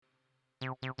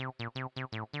All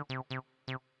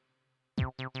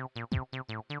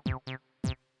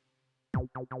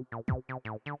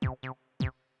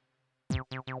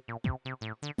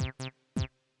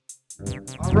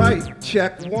right,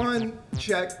 check one,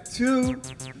 check two.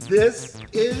 This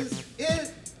is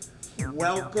it.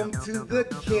 Welcome to the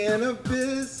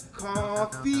Cannabis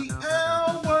Coffee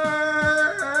Hour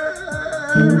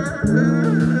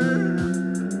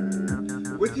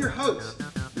with your host,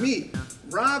 me,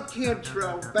 Rob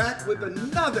Cantrell, back with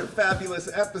another fabulous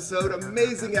episode,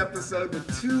 amazing episode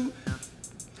with two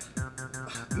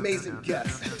amazing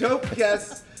guests, dope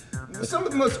guests, some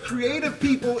of the most creative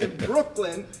people in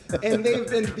Brooklyn, and they've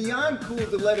been beyond cool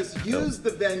to let us use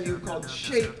the venue called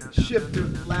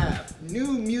ShapeShifter Lab.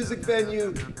 New music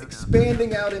venue,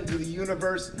 expanding out into the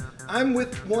universe. I'm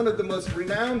with one of the most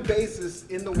renowned bassists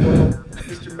in the world,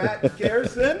 Mr. Matt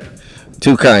Garrison.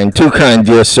 Too kind,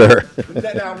 dear sir.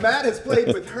 Now, Matt has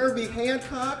played with Herbie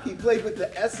Hancock. He played with the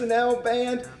SNL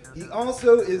band. He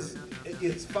also is...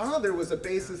 His father was a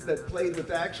bassist that played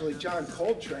with actually John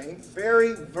Coltrane,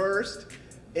 very versed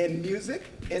in music.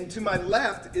 And to my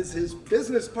left is his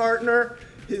business partner,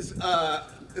 his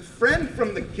friend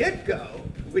from the get-go,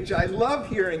 which I love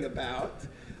hearing about,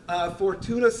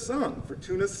 Fortuna Sung.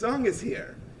 Fortuna Sung is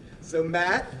here. So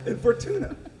Matt and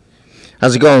Fortuna.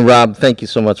 How's it going, Rob? Thank you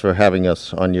so much for having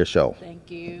us on your show.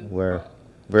 Thank you.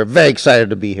 We're very excited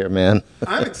to be here, man.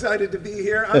 I'm excited to be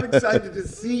here. I'm excited to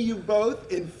see you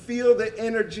both and feel the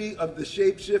energy of the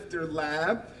ShapeShifter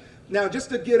Lab. Now, just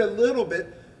to get a little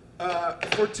bit,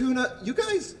 Fortuna, you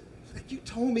guys, you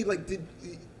told me,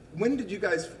 when did you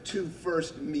guys two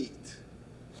first meet?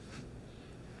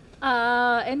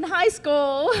 In high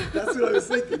school. That's what I was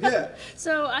thinking, yeah.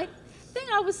 So I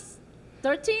think I was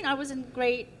 13. I was in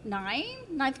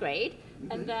ninth grade,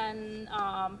 and then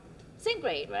same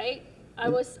grade, right? I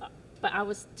was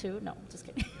 2. No, just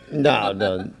kidding.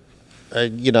 No. I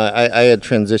had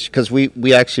transitioned because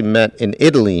we actually met in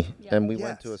Italy, and we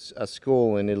went to a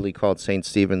school in Italy called St.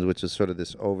 Stephen's, which is sort of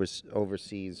this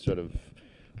overseas sort of,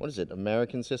 what is it,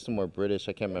 American system or British?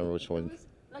 I can't remember which one. It was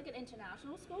like an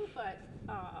international school, but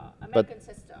American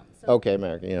system. So, okay,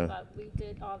 American, yeah. But we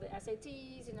did all the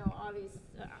SATs, all these,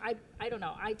 I don't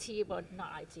know, IT, but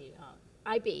not IT,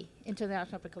 IB,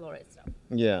 International Baccalaureate. So.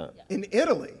 Yeah. In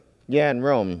Italy? Yeah, in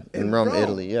Rome. In Rome,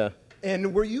 Italy, yeah.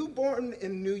 And were you born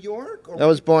in New York? I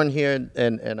was born here,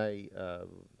 and I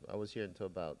was here until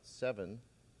about 7.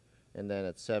 And then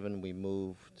at 7, we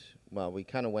moved. Well, we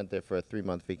kind of went there for a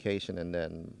 3-month vacation, and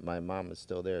then my mom is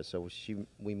still there. So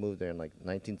we moved there in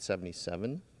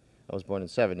 1977. I was born in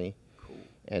 70. Cool.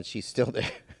 And she's still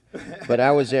there. But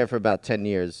I was there for about 10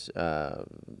 years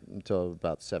until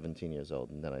about 17 years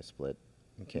old. And then I split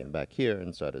and came back here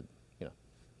and started,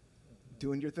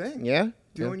 doing your thing. Yeah.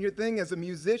 Doing your thing as a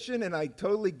musician, and I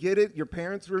totally get it. Your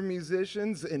parents were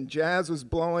musicians, and jazz was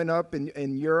blowing up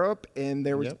in Europe, and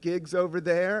there was gigs over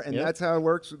there, and that's how it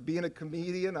works with being a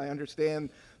comedian. I understand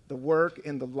the work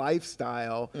and the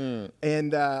lifestyle.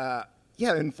 And,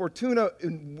 and Fortuna,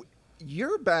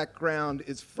 your background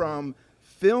is from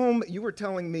film. You were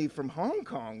telling me from Hong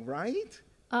Kong, right?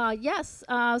 Yes.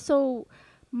 So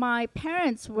my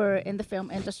parents were in the film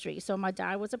industry. So my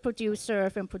dad was a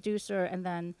film producer, and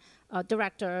then a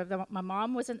director. My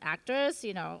mom was an actress,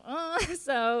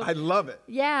 so. I love it.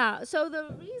 Yeah. So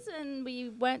the reason we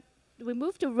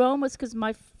moved to Rome was because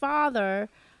my father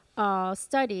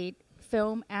studied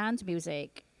film and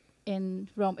music in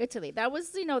Rome, Italy. That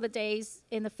was, the days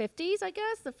in the 50s, I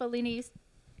guess, the Fellini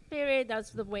period.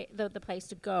 That's the place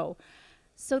to go.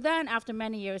 So then after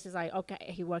many years, it's like, okay,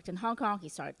 he worked in Hong Kong, he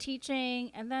started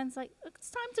teaching, and then it's like, it's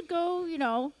time to go,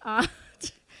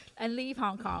 and leave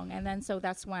Hong Kong. And then so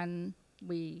that's when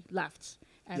we left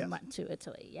and went to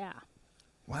Italy, yeah.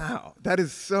 Wow, that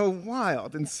is so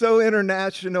wild and so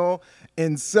international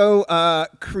and so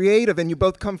creative. And you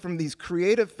both come from these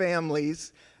creative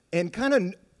families, and kind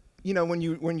of, when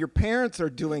your parents are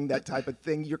doing that type of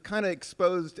thing, you're kind of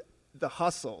exposed the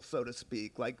hustle, so to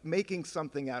speak, like making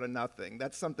something out of nothing.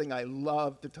 That's something I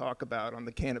love to talk about on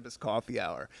the Cannabis Coffee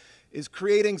Hour, is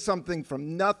creating something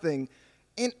from nothing.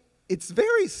 And it's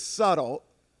very subtle,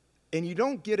 and you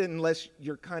don't get it unless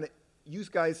you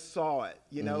guys saw it,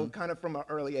 kind of from an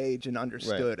early age and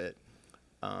understood it.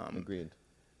 Agreed.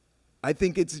 I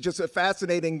think it's just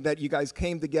fascinating that you guys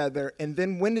came together. And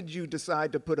then when did you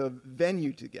decide to put a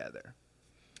venue together?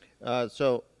 I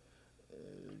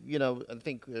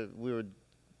think we were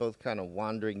both kind of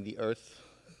wandering the earth,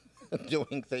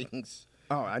 doing things.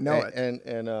 Oh, I know it.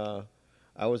 And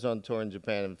I was on tour in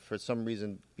Japan, and for some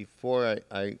reason, before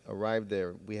I arrived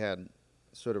there, we had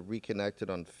sort of reconnected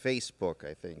on Facebook,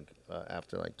 I think,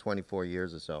 after like 24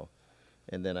 years or so.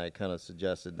 And then I kind of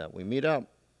suggested that we meet up.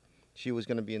 She was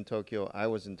going to be in Tokyo. I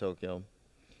was in Tokyo.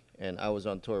 And I was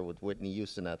on tour with Whitney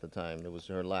Houston at the time. It was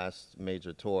her last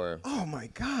major tour. Oh, my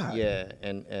God. Yeah,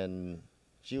 and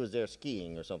she was there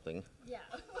skiing or something. Yeah.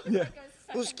 Yeah.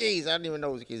 Who skis? I don't even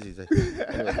know who skis.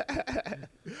 Anyway.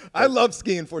 I love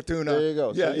skiing, Fortuna. There you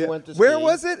go. So you went to Where ski.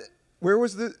 was it? Where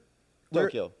was the...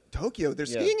 Tokyo. Tokyo. They're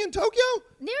Yeah. skiing in Tokyo?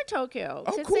 Near Tokyo.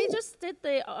 Oh, 'Cause cool. they just did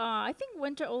the, I think,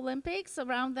 Winter Olympics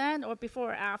around then or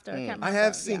before or after. I can't remember. I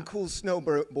have seen Yeah. cool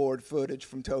snowboard footage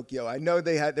from Tokyo. I know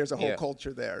there's a whole Yeah.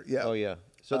 culture there. Yeah. Oh, yeah.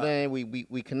 So then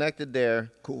we connected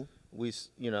there. Cool. We,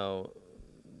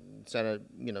 started,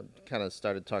 kind of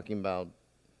started talking about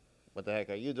what the heck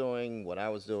are you doing, what I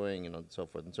was doing, and so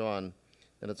forth and so on.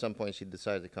 And at some point, she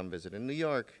decided to come visit in New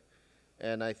York.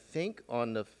 And I think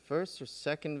on the first or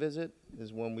second visit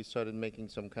is when we started making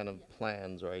some kind of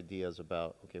plans or ideas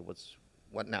about, okay,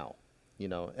 what now?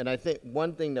 And I think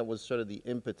one thing that was sort of the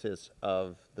impetus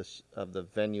of the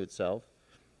venue itself,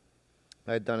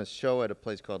 I had done a show at a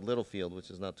place called Littlefield, which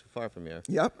is not too far from here.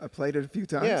 Yep. I played it a few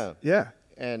times. Yeah. Yeah.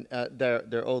 And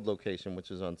their old location,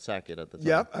 which is on Sackett at the time.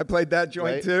 Yep. I played that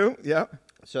joint Right? too. Yep.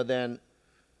 So then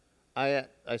I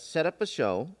set up a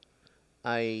show.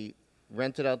 I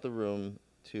rented out the room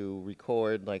to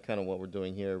record, like kind of what we're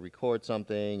doing here, record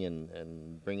something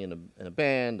and bring in a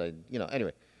band.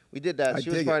 Anyway, we did that. She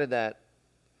was dig part it. of that.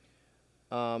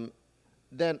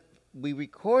 Then we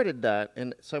recorded that,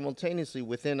 and simultaneously,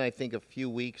 within, I think, a few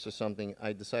weeks or something,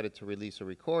 I decided to release a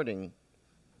recording.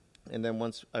 And then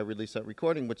once I released that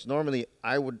recording, which normally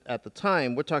I would, at the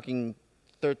time, we're talking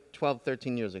 12,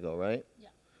 13 years ago, right? Yeah.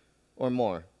 Or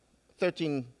more.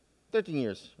 13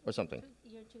 years or something.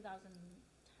 Year 2010,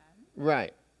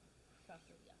 Right.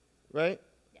 roughly, yeah. Right?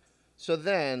 Yes. So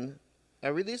then I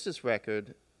released this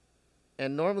record,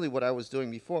 and normally what I was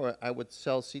doing before, I would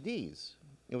sell CDs.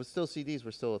 CDs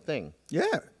were still a thing. Yeah.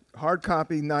 Hard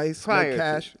copy, nice, Prior no to-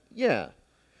 cash. Yeah.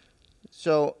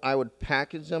 So I would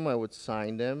package them, I would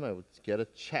sign them, I would get a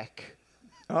check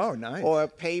Oh, nice. or a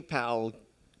PayPal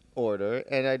order,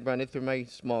 and I'd run it through my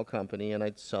small company, and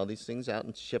I'd sell these things out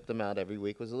and ship them out every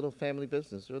week. It was a little family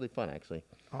business. Really fun, actually.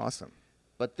 Awesome.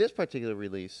 But this particular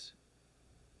release,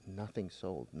 nothing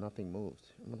sold, nothing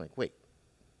moved. I'm like, wait,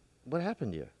 what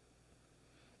happened here?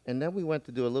 And then we went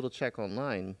to do a little check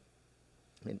online,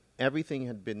 and everything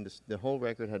had been, the whole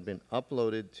record had been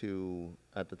uploaded to,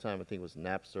 at the time, I think it was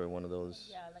Napster or one of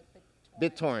those, Yeah, like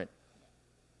BitTorrent.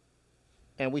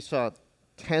 And we saw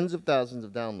tens of thousands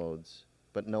of downloads,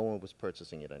 but no one was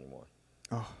purchasing it anymore.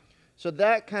 Oh, So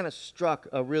that kind of struck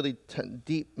a really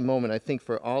deep moment, I think,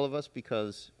 for all of us,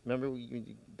 because remember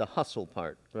the hustle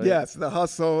part, right? yes, the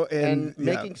hustle And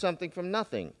yeah. making something from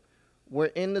nothing. We're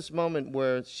in this moment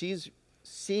where she's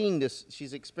seeing this,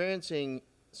 she's experiencing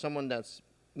someone that's,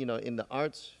 in the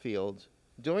arts field,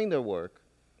 doing their work,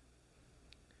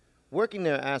 working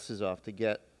their asses off to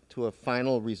get to a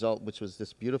final result, which was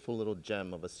this beautiful little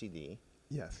gem of a CD.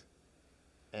 Yes.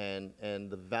 And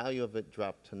the value of it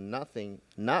dropped to nothing,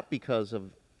 not because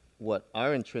of what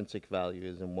our intrinsic value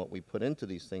is and what we put into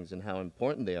these things and how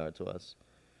important they are to us,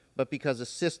 but because the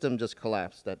system just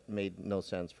collapsed that made no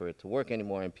sense for it to work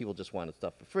anymore, and people just wanted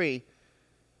stuff for free.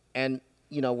 And,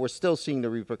 we're still seeing the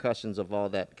repercussions of all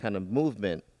that kind of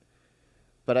movement.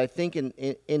 But I think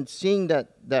in seeing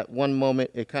that one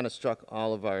moment, it kind of struck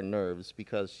all of our nerves,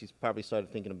 because she's probably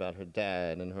started thinking about her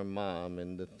dad and her mom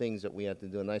and the things that we had to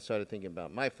do. And I started thinking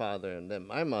about my father and then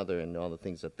my mother and all the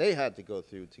things that they had to go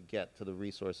through to get to the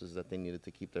resources that they needed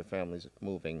to keep their families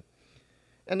moving.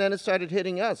 And then it started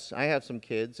hitting us. I have some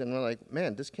kids, and we're like,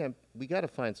 man, we got to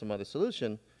find some other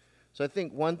solution. So I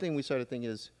think one thing we started thinking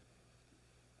is,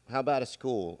 how about a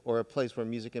school or a place where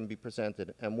music can be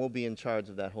presented, and we'll be in charge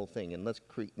of that whole thing, and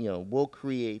we'll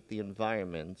create the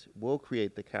environment, we'll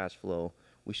create the cash flow.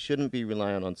 We shouldn't be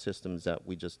relying on systems that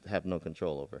we just have no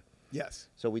control over. Yes.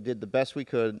 So we did the best we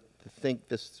could to think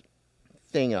this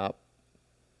thing up,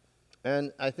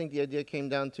 and I think the idea came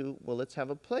down to, well, let's have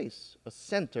a place, a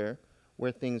center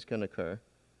where things can occur,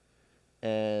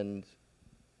 and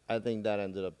I think that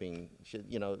ended up being,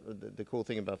 the cool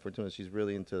thing about Fortuna, she's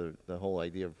really into the whole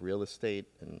idea of real estate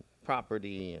and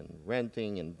property and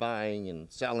renting and buying and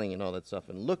selling and all that stuff,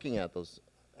 and looking at those,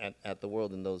 at the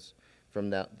world in those, from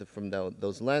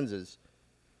those lenses.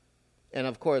 And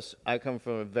of course, I come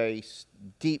from a very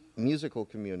deep musical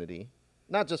community,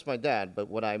 not just my dad, but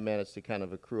what I managed to kind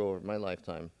of accrue over my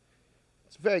lifetime.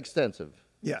 It's very extensive.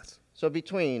 Yes. So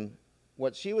between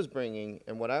what she was bringing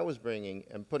and what I was bringing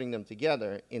and putting them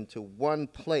together into one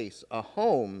place, a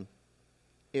home,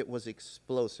 it was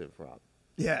explosive, Rob.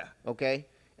 Yeah. Okay?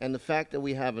 And the fact that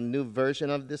we have a new version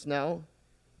of this now,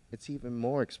 it's even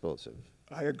more explosive.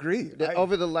 I agree.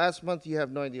 Over the last month, you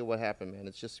have no idea what happened, man.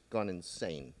 It's just gone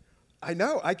insane. I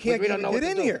know. I can't We even don't know get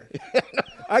what in to do. here.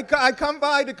 I come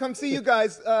by to come see you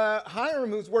guys.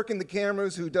 Hiram, who's working the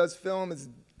cameras, who does film, is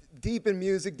deep in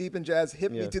music, deep in jazz,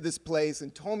 hit me Yeah. to this place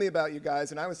and told me about you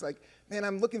guys. And I was like, man,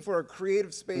 I'm looking for a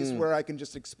creative space where I can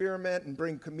just experiment and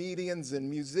bring comedians and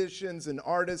musicians and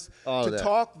artists All to that.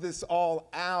 talk this all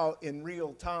out in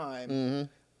real time.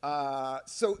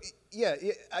 So, yeah,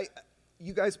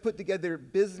 you guys put together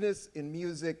business and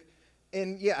music.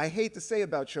 And, yeah, I hate to say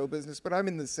about show business, but I'm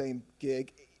in the same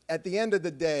gig. At the end of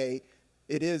the day,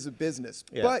 it is a business.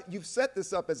 Yeah. But you've set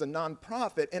this up as a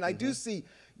nonprofit, and I do see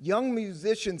young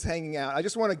musicians hanging out. I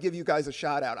just want to give you guys a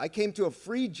shout out. I came to a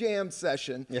free jam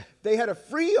session. Yeah. They had a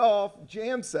free off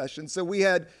jam session. So we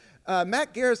had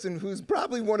Matt Garrison, who's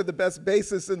probably one of the best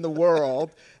bassists in the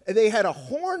world. And they had a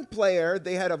horn player.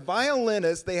 They had a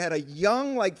violinist. They had a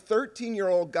young, like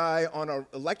 13-year-old guy on an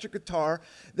electric guitar.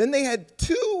 Then they had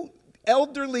two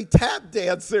elderly tap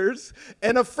dancers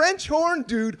and a French horn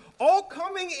dude all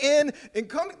coming in and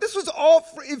coming. This was all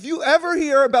free. If you ever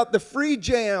hear about the free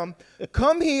jam,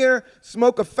 come here,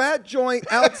 smoke a fat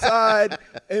joint outside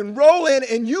and roll in,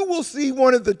 and you will see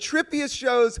one of the trippiest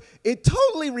shows. It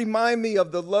totally reminded me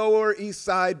of the Lower East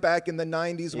Side back in the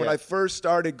 90s when Yeah. I first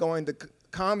started going to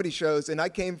comedy shows, and I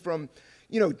came from,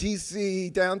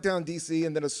 DC, downtown DC,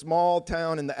 and then a small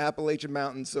town in the Appalachian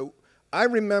Mountains. So I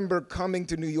remember coming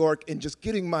to New York and just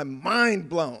getting my mind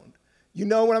blown. You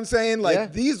know what I'm saying? Like, Yeah.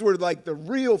 these were like the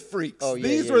real freaks. Oh, yeah,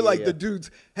 These yeah, were yeah, like yeah. the dudes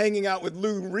hanging out with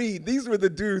Lou Reed. These were the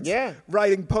dudes Yeah.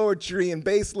 writing poetry and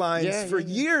bass lines Yeah, for yeah,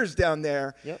 yeah. years down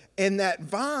there. Yep. And that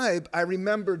vibe, I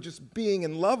remember just being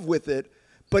in love with it,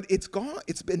 but it's gone.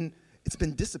 It's been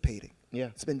dissipating. Yeah.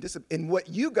 It's been and what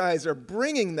you guys are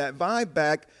bringing that vibe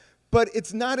back, but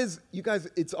it's not as, you guys,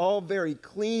 it's all very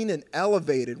clean and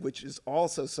elevated, which is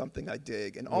also something I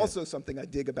dig. And also something I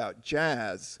dig about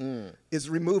jazz is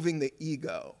removing the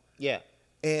ego. Yeah.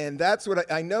 And that's what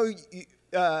I know.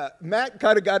 Matt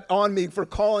kind of got on me for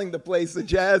calling the place a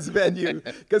jazz venue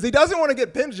because he doesn't want to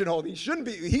get pigeonholed. He shouldn't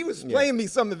be. He was playing me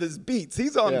some of his beats.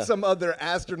 He's on some other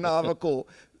astronomical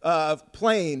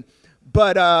plane.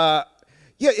 But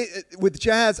with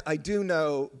jazz, I do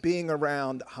know being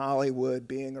around Hollywood,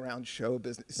 being around show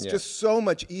business, it's just so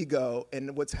much ego.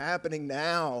 And what's happening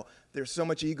now, there's so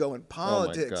much ego in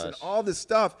politics and gosh. all this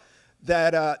stuff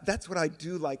that that's what I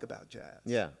do like about jazz.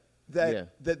 Yeah. That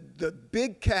the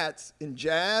big cats in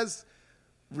jazz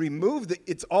remove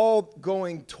it's all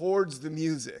going towards the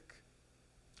music,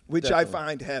 which I Definitely.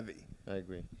 find heavy. I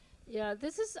agree. Yeah,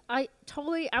 I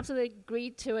totally, absolutely agree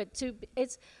to it too.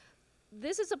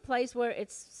 This is a place where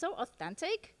it's so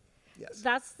authentic. Yes.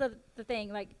 That's the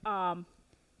thing. Like,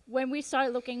 when we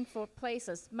started looking for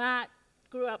places, Matt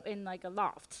grew up in like a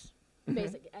loft,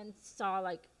 basically, and saw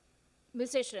like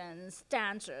musicians,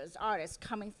 dancers, artists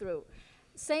coming through.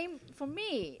 Same for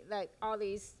me, like all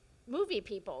these movie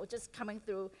people just coming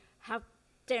through, have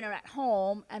dinner at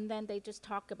home, and then they just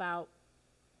talk about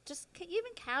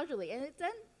even casually, and it's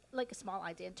then like a small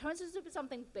idea. It turns into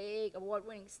something big,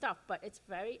 award-winning stuff, but it's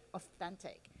very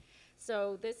authentic.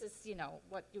 So this is,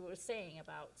 what you were saying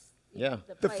about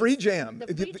The free jam.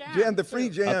 The free jam. Yeah, the free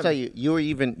too. jam. I'll tell you,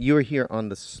 you were here on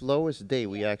the slowest day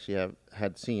we actually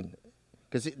had seen.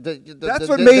 Because That's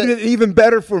what made it even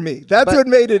better for me. That's what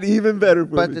made it even better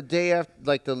for me. But the day after,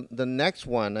 like the next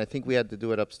one, I think we had to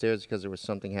do it upstairs because there was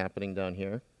something happening down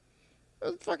here. It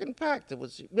was fucking packed. It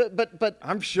was, but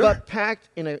I'm sure. But packed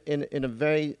in a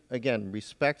very, again,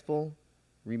 respectful.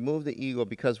 Remove the ego,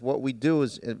 because what we do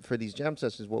is for these jam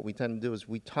sessions, what we tend to do is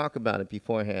we talk about it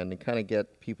beforehand and kind of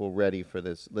get people ready for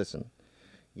this. Listen,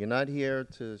 you're not here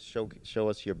to show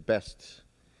us your best.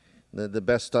 The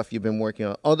best stuff you've been working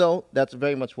on. Although that's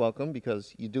very much welcome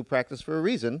because you do practice for a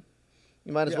reason.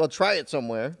 You might as well try it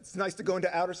somewhere. It's nice to go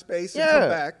into outer space and come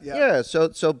back. Yeah.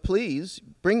 So please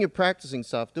bring your practicing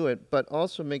stuff, do it, but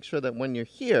also make sure that when you're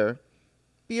here,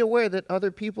 be aware that other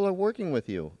people are working with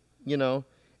you,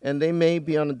 and they may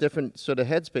be on a different sort of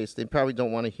headspace. They probably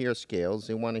don't want to hear scales.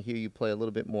 They want to hear you play a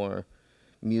little bit more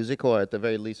music, or at the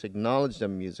very least acknowledge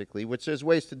them musically, which there's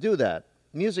ways to do that.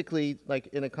 Musically, like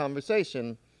in a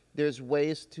conversation, there's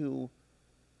ways to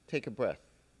take a breath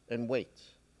and wait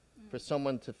for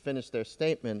someone to finish their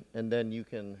statement, and then you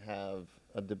can have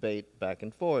a debate back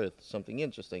and forth, something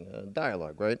interesting, a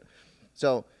dialogue, right?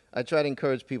 So I try to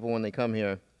encourage people when they come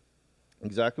here,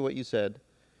 exactly what you said,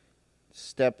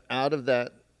 step out of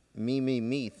that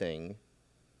me thing,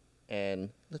 and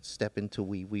let's step into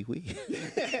we.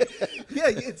 Yeah,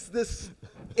 it's this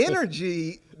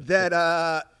energy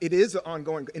that it is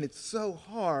ongoing, and it's so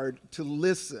hard to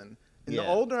listen. And the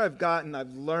older I've gotten,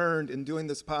 I've learned in doing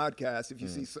this podcast, if you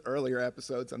see earlier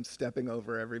episodes, I'm stepping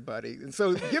over everybody. And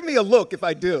so give me a look if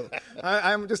I do.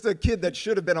 I'm just a kid that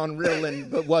should have been on Ritalin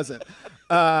but wasn't.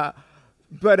 But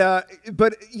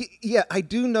yeah, I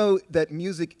do know that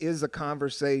music is a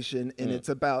conversation, and it's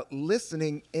about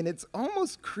listening, and it's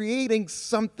almost creating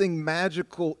something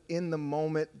magical in the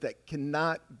moment that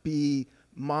cannot be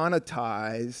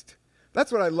monetized.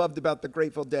 That's what I loved about the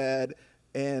Grateful Dead,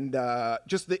 and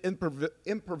just the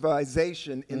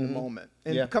improvisation in the moment.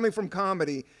 And coming from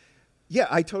comedy, yeah,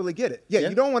 I totally get it. Yeah,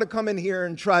 you don't want to come in here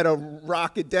and try to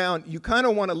rock it down. You kind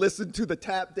of want to listen to the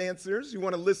tap dancers. You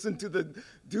want to listen to the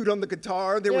dude on the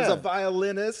guitar. There was a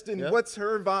violinist, and what's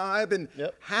her vibe, and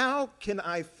how can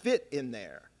I fit in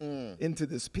there into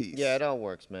this piece? Yeah, it all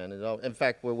works, man. In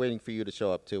fact, we're waiting for you to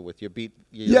show up, too, with your beat.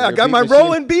 I got my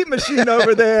rolling beat machine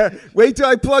over there. Wait till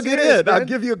I plug it in. Man. I'll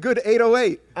give you a good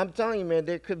 808. I'm telling you, man,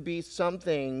 there could be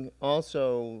something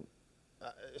also...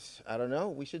 I don't know.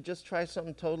 We should just try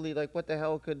something totally like what the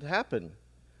hell could happen.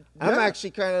 Yeah. I'm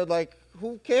actually kind of like,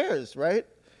 who cares, right?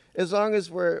 As long as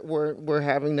we're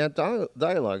having that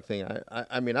dialogue thing.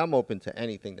 I mean, I'm open to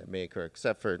anything that may occur,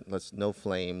 except for no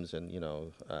flames and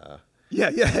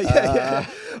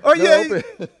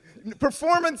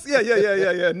performance.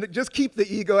 Yeah. Just keep the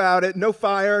ego out. No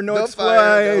fire. No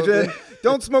explosion.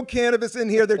 Don't smoke cannabis in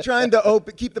here. They're trying to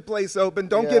keep the place open.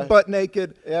 Don't get butt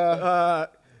naked. Yeah.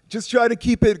 Just try to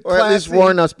keep it classy. Or at least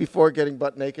warn us before getting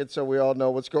butt naked so we all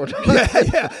know what's going on.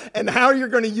 Yeah. And how you're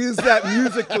going to use that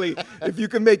musically. If you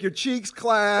can make your cheeks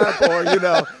clap or,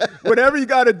 whatever you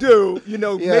got to do,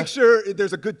 make sure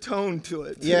there's a good tone to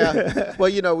it. Yeah.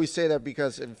 Well, we say that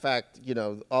because, in fact,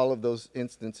 all of those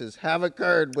instances have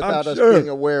occurred without us being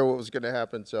aware what was going to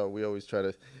happen. So we always try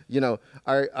to,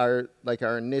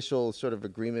 our initial sort of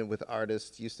agreement with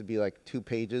artists used to be like 2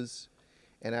 pages.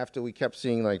 And after we kept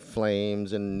seeing like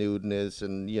flames and nudeness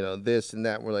and, this and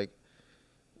that, we're like,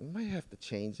 we might have to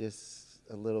change this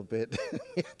a little bit.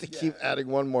 We have to keep adding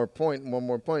one more point,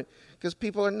 because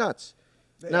people are nuts.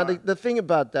 The thing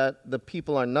about that, the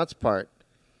people are nuts part,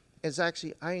 is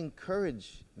actually I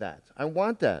encourage that. I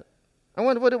want that. I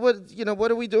want what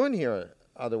are we doing here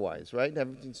otherwise, right?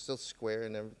 Everything's still square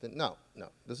and everything. No.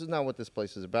 This is not what this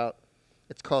place is about.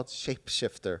 It's called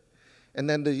ShapeShifter. And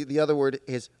then the other word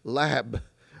is lab.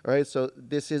 All right, so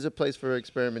this is a place for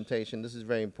experimentation. This is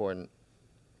very important.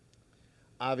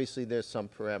 Obviously, there's some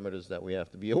parameters that we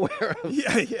have to be aware of.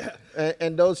 Yeah.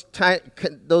 And those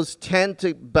tend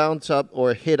to bounce up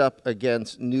or hit up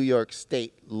against New York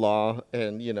State law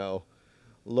and,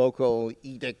 local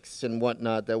edicts and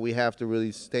whatnot that we have to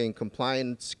really stay in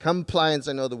compliance. Compliance,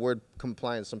 I know the word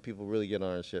compliance, some people really get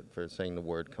on our shit for saying the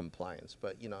word compliance.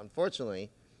 But, unfortunately...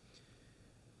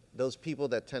 those people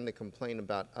that tend to complain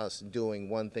about us doing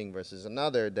one thing versus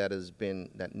another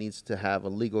that needs to have a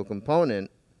legal component,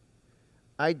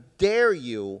 I dare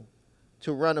you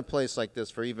to run a place like this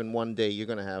for even one day, you're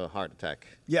going to have a heart attack.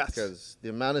 Yes. Because the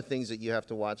amount of things that you have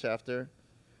to watch after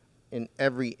in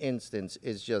every instance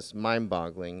is just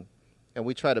mind-boggling. And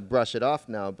we try to brush it off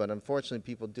now, but unfortunately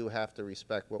people do have to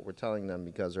respect what we're telling them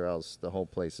because or else the whole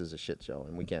place is a shit show,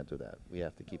 and we can't do that. We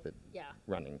have to keep it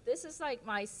running. This is like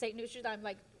my signal. I'm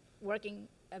like working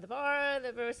at the bar,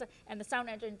 and the sound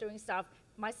engineer doing stuff.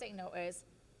 My signal is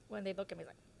when they look at me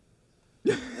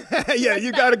like, yeah,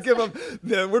 you got to give them,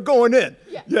 we're going in.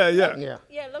 Yeah,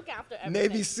 look after everything.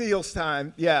 Navy SEALs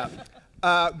time, yeah.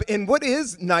 And what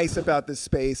is nice about this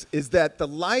space is that the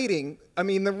lighting,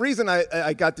 the reason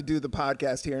I got to do the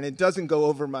podcast here, and it doesn't go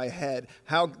over my head,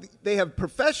 how they have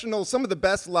professional, some of the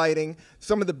best lighting,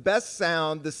 some of the best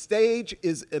sound. The stage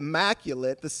is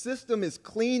immaculate. The system is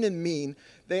clean and mean.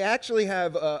 They actually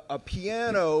have a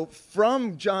piano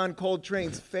from John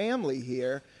Coltrane's family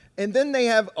here. And then they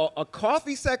have a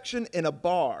coffee section and a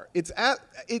bar. It's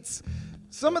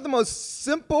some of the most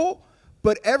simple,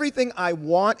 but everything I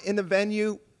want in a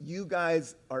venue, you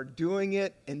guys are doing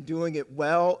it and doing it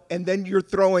well. And then you're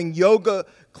throwing yoga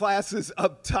classes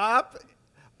up top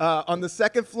on the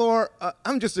second floor.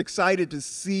 I'm just excited to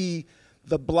see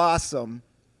the blossom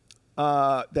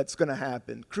that's going to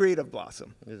happen, creative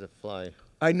blossom. There's a fly.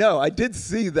 I know. I did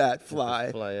see that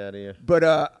fly. Fly out of here. But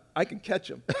I can catch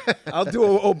him. I'll do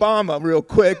Obama real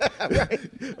quick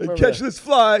and catch this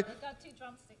fly. I've got 2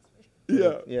 drumsticks.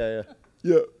 Yeah.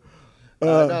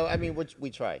 No, we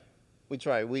try. We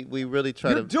really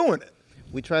try You're doing it.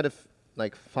 We try to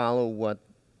follow what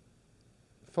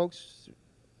folks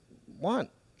want,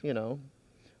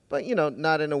 But,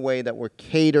 not in a way that we're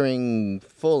catering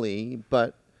fully,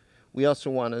 but we also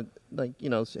want to, like,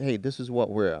 say, hey, this is what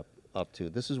we're up to.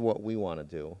 This is what we want to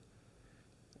do.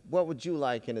 What would you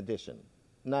like in addition?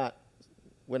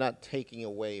 We're not taking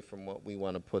away from what we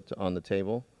want to put on the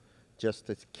table, just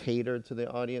to cater to the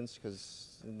audience,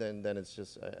 because then it's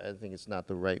just, I think it's not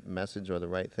the right message or the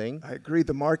right thing. I agree.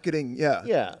 The marketing, yeah.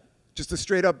 Yeah. Just a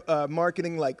straight up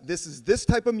marketing, like this is this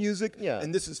type of music, Yeah.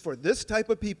 and this is for this type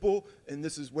of people, and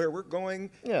this is where we're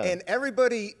going. Yeah. And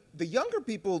everybody, the younger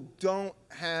people don't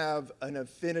have an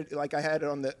affinity, like I had it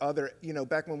on the other,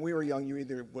 back when we were young, you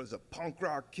either was a punk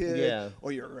rock kid Yeah.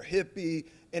 or you're a hippie,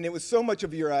 and it was so much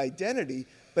of your identity.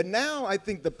 But now I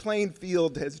think the playing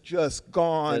field has just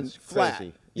gone It's flat.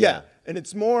 crazy. Yeah. Yeah. And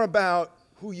it's more about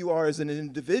who you are as an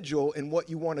individual and what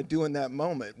you want to do in that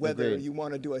moment, whether Agreed. you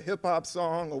want to do a hip-hop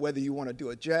song or whether you want to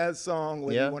do a jazz song,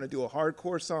 whether Yeah. you want to do a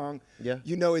hardcore song. Yeah.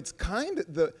 It's kind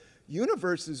of, the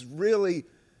universe is really,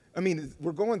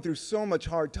 we're going through so much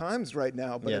hard times right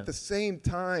now, but Yeah. at the same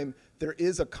time, there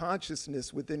is a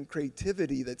consciousness within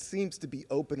creativity that seems to be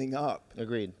opening up.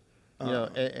 Agreed.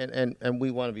 And we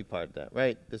want to be part of that,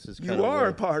 right? This is kind You of are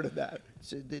a part of that.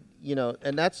 So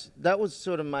and that was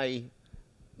sort of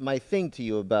my thing to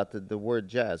you about the word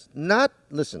jazz.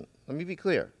 Listen, let me be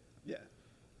clear. Yeah.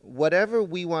 Whatever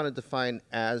we want to define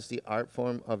as the art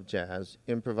form of jazz,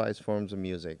 improvised forms of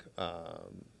music,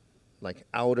 like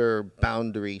outer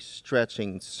boundary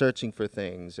stretching, searching for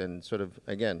things, and sort of,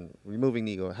 again, removing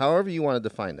the ego, however you want to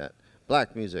define that.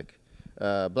 Black music,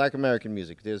 Black American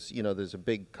music, there's a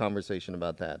big conversation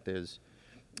about that. There's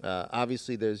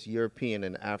obviously there's European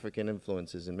and African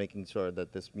influences in making sure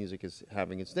that this music is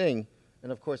having its thing.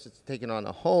 And of course, it's taken on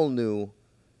a whole new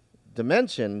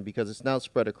dimension because it's now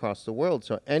spread across the world.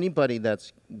 So anybody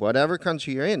that's, whatever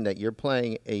country you're in, that you're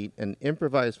playing an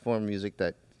improvised form of music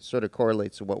that sort of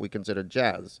correlates to what we consider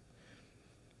jazz,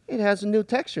 it has a new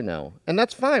texture now. And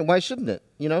that's fine. Why shouldn't it?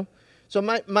 So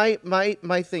my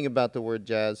thing about the word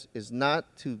jazz is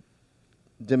not to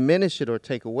diminish it or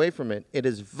take away from it. It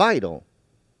is vital.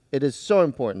 It is so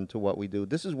important to what we do.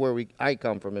 This is where I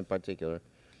come from in particular.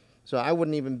 So I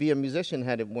wouldn't even be a musician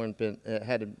had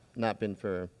it not been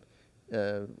for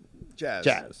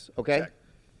Jazz. Okay. Check.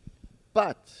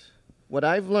 But what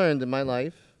I've learned in my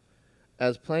life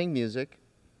as playing music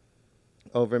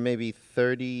over maybe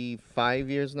 35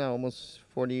 years now, almost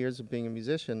 40 years of being a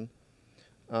musician.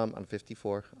 I'm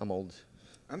 54. I'm old.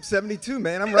 I'm 72,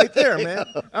 man. I'm right there, man.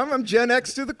 I'm Gen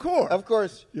X to the core. Of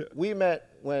course, Yeah. we met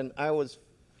when I was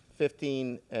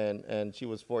 15 and she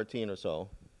was 14 or so.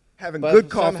 Having But good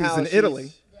coffees somehow in she's-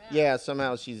 Italy. Yeah,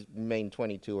 somehow she's Maine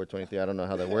 22 or 23. I don't know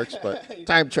how that works, but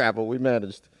time travel, we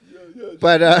managed.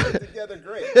 But Together,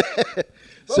 great. Both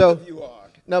so of you are.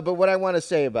 no, but what I want to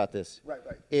say about this Right.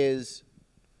 is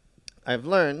I've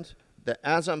learned that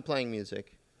as I'm playing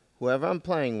music, whoever I'm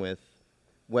playing with,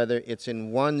 whether it's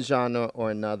in one genre or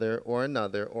another, or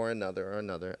another, or another, or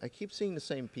another, I keep seeing the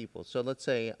same people. So let's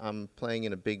say I'm playing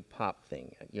in a big pop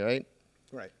thing, right?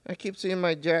 Right. I keep seeing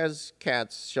my jazz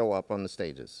cats show up on the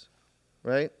stages,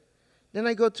 right? Then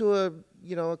I go to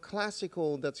a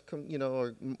classical that's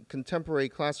or contemporary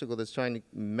classical that's trying to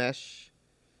mesh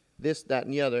this, that,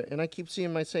 and the other, and I keep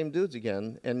seeing my same dudes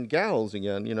again and gals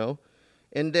again,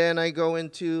 And then I go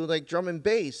into like drum and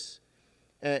bass,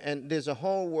 and there's a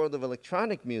whole world of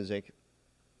electronic music.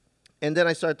 And then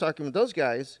I start talking with those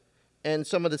guys, and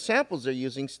some of the samples they're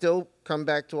using still come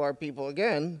back to our people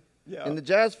again in the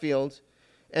jazz field.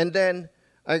 And then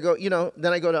I go,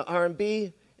 then I go to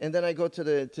R&B, and then I go to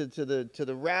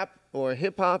the rap or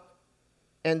hip hop,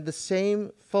 and the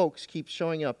same folks keep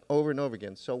showing up over and over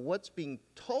again. So what's being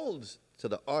told to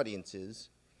the audiences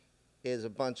is a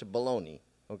bunch of baloney,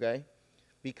 okay?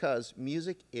 Because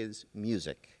music is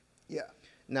music. Yeah.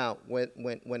 Now, when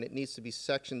it needs to be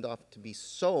sectioned off to be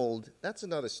sold, that's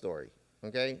another story,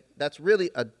 okay? That's really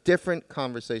a different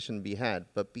conversation to be had.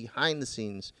 But behind the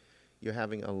scenes, you're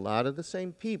having a lot of the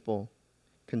same people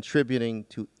contributing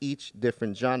to each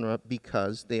different genre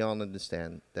because they all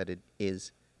understand that it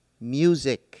is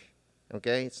music,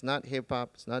 okay? It's not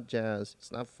hip-hop, it's not jazz,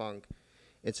 it's not funk.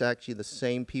 It's actually the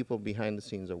same people behind the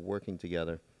scenes are working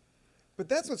together. But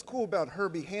that's what's cool about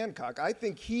Herbie Hancock. I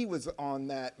think he was on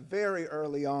that very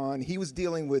early on. He was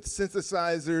dealing with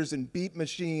synthesizers and beat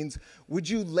machines. Would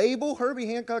you label Herbie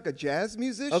Hancock a jazz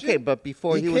musician? Okay, but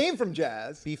before he came from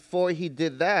jazz. Before he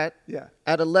did that, Yeah.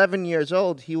 at 11 years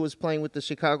old, he was playing with the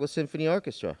Chicago Symphony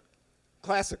Orchestra.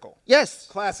 Classical. Yes.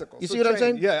 Classical. You So see what I'm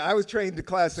trained- saying? Yeah, I was trained to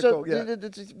classical. So, Yeah.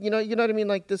 you know what I mean?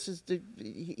 Like,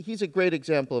 he's a great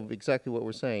example of exactly what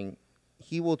we're saying.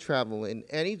 He will travel in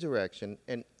any direction,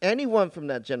 and anyone from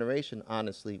that generation,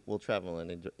 honestly, will travel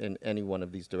in any one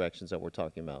of these directions that we're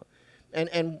talking about.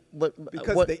 And what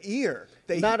Because the ear.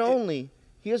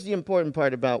 Here's the important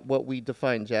part about what we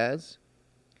define jazz.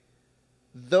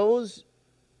 Those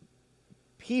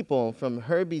people from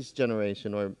Herbie's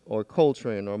generation or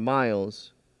Coltrane or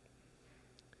Miles,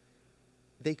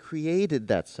 they created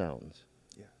that sound.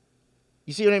 Yeah.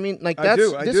 You see what I mean? Like I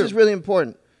do. This is really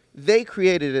important. They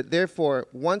created it. Therefore,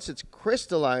 once it's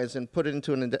crystallized and put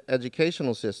into an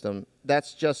educational system,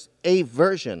 that's just a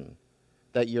version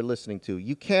that you're listening to.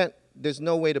 You can't. There's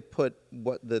no way to put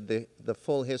what the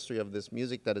full history of this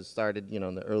music that has started,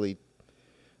 in the early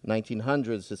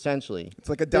 1900s, essentially. It's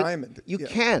like a diamond. You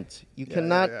can't. You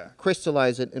cannot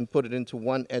crystallize it and put it into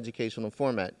one educational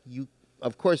format.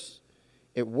 Of course,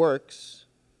 it works,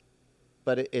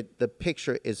 but the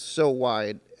picture is so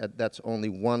wide that's only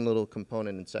one little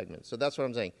component and segment. So that's what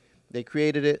I'm saying. They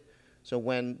created it. So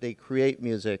when they create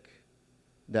music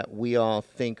that we all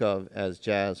think of as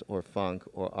jazz or funk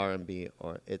or R&B,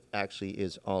 or it actually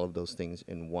is all of those things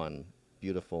in one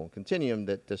beautiful continuum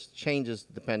that just changes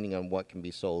depending on what can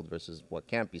be sold versus what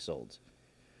can't be sold,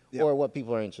 or what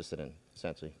people are interested in,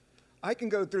 essentially. I can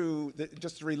go through,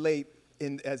 just to relate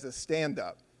as a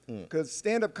stand-up, because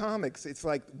stand-up comics, it's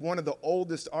like one of the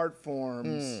oldest art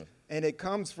forms, and it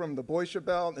comes from the Boy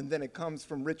Chappelle, and then it comes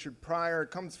from Richard Pryor,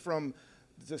 it comes from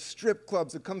the strip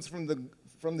clubs, it comes from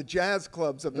the jazz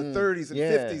clubs of the 30s and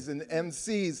 50s and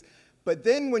MCs. But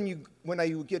then when I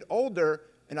get older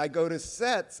and I go to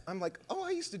sets, I'm like, oh,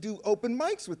 I used to do open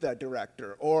mics with that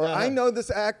director, or I know this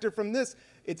actor from this.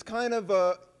 It's kind of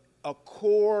a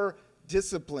core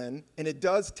discipline, and it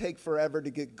does take forever to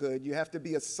get good. You have to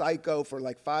be a psycho for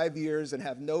like 5 years and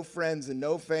have no friends and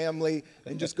no family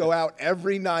and just go out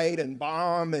every night and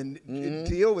bomb and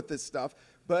deal with this stuff.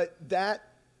 But that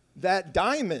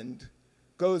diamond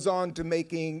goes on to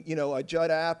making, a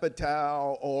Judd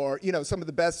Apatow or, some of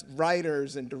the best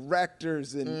writers and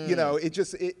directors. And,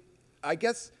 I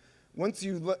guess once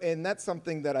you look, and that's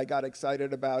something that I got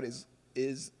excited about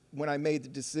is when I made the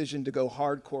decision to go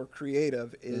hardcore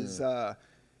creative is,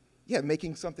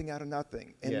 making something out of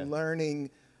nothing and learning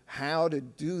how to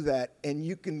do that. And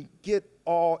you can get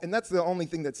and that's the only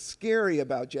thing that's scary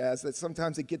about jazz, that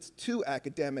sometimes it gets too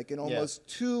academic and almost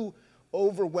too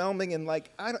overwhelming, and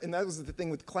and that was the thing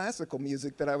with classical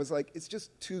music, that I was like, it's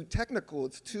just too technical,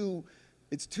 it's too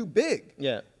big.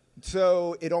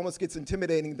 So it almost gets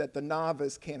intimidating that the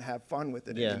novice can't have fun with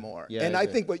it anymore. And I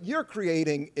think what you're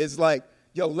creating is like,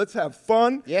 yo, let's have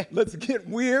fun. Let's get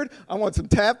weird. I want some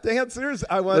tap dancers.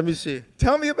 Let me see.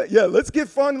 Tell me about, let's get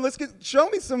fun. Show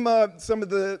me some of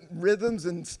the rhythms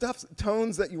and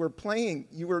tones that you were playing.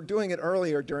 You were doing it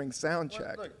earlier during sound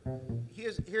check. Look,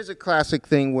 here's a classic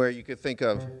thing where you could think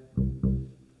of, is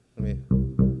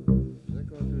that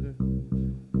going through there?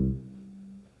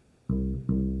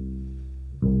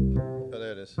 Oh,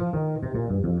 there it is.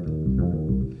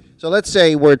 So let's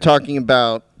say we're talking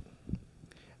about,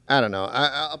 I don't know.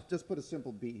 I'll just put a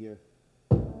simple beat here.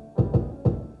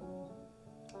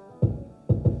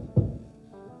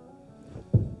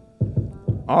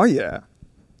 Oh, yeah.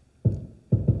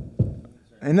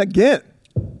 And again.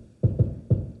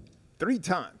 3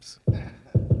 times.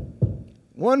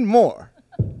 One more.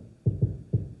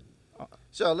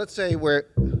 So let's say we're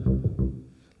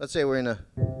in a.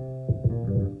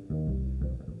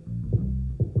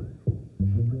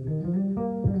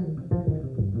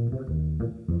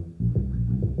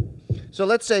 So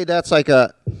let's say that's like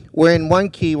we're in one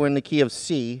key, we're in the key of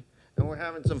C, and we're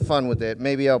having some fun with it.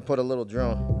 Maybe I'll put a little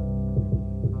drone.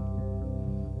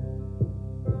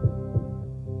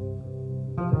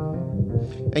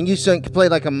 And you can play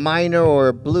like a minor or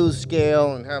a blues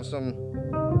scale and have some.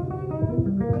 Oh,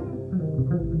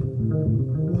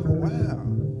 wow.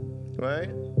 Right?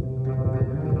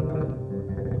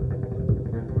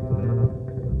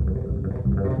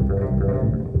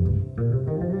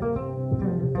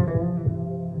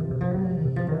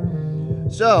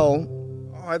 So,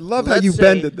 I love how you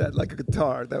bended that like a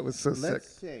guitar. That was so sick. Let's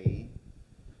say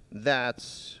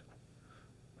that's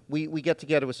we get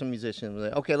together with some musicians. We're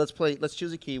like, okay, let's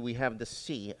choose a key. We have the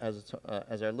C as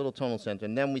our little tonal center,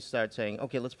 and then we start saying,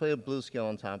 okay, let's play a blues scale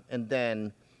on top, and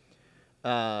then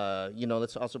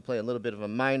let's also play a little bit of a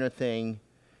minor thing,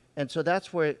 and so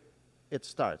that's where it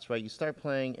starts, right? You start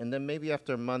playing, and then maybe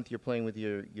after a month, you're playing with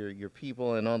your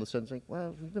people, and all of a sudden it's like,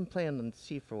 well, we've been playing on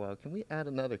C for a while. Can we add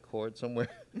another chord somewhere?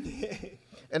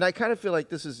 And I kind of feel like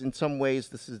this is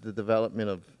the development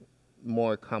of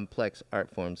more complex art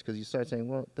forms, because you start saying,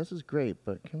 well, this is great,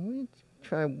 but can we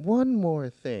try one more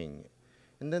thing?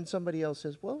 And then somebody else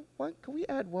says, well, can we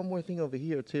add one more thing over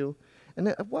here too? And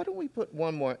then why don't we put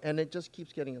one more? And it just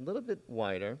keeps getting a little bit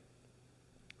wider,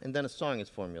 and then a song is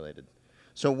formulated.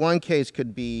 So one case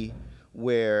could be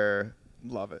where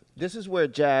Love it. this is where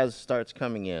jazz starts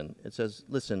coming in. It says,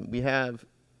 listen, we have,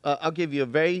 I'll give you a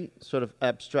very sort of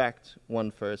abstract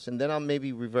one first, and then I'll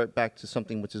maybe revert back to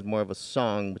something which is more of a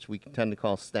song, which we tend to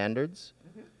call standards.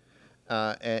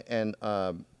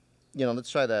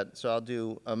 Let's try that. So I'll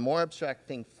do a more abstract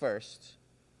thing first.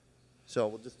 So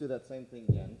we'll just do that same thing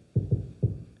again.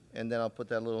 And then I'll put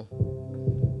that little.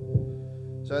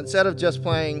 So instead of just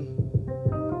playing.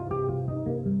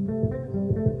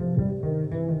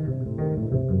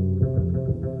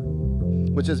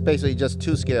 Which is basically just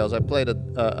two scales. I played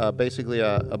basically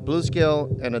a blues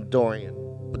scale and a Dorian.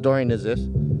 A Dorian is this.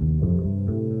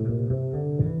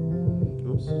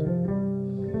 Oops.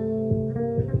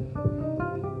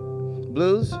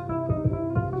 Blues.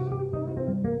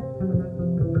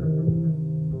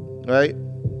 Right?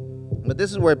 But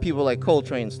this is where people like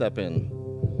Coltrane step in.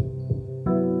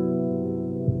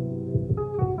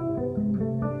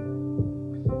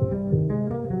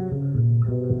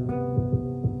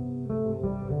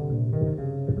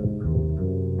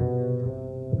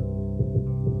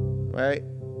 Right?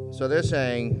 So they're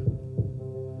saying,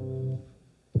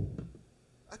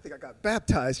 I think I got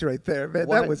baptized right there, man.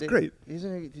 Why- That was great.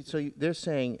 Isn't it? So they're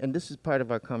saying, and this is part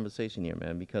of our conversation here,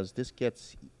 man, because this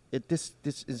gets it. This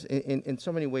is in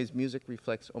so many ways, music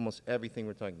reflects almost everything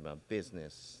we're talking about: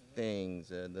 business, things,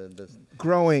 the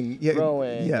Growing. Yeah.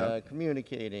 growing, Yeah.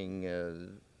 communicating,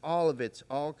 all of it's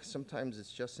all. Sometimes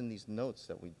it's just in these notes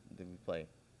that we play.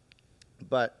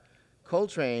 But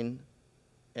Coltrane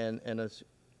and a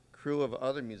crew of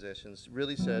other musicians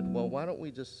really said, well, why don't we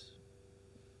just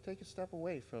take a step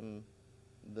away from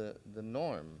the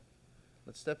norm?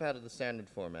 Let's step out of the standard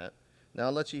format. Now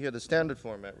I'll let you hear the standard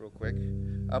format real quick.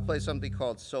 I'll play something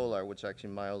called Solar, which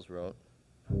actually Miles wrote.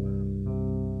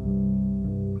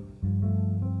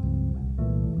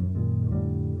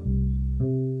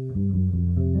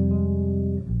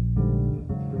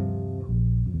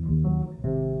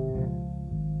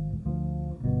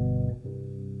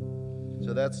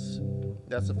 So that's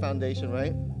the foundation,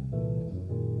 right?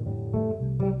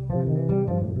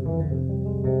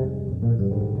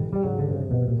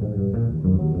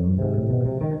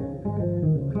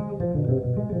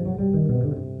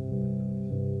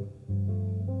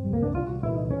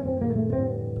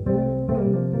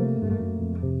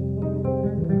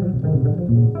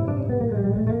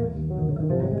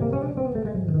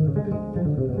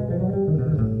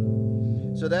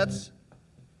 So that's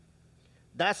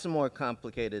the more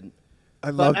complicated. I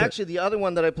love But it. actually, the other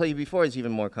one that I played before is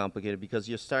even more complicated because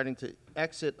you're starting to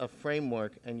exit a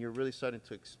framework and you're really starting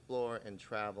to explore and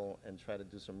travel and try to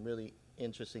do some really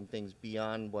interesting things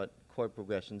beyond what chord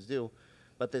progressions do.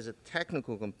 But there's a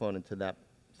technical component to that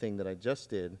thing that I just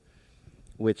did,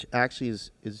 which actually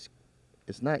is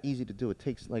it's not easy to do. It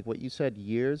takes, like what you said,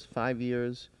 years, 5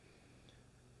 years.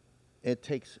 It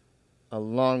takes a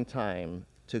long time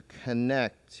to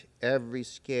connect every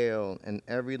scale and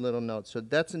every little note. So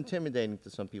that's intimidating to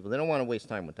some people. They don't want to waste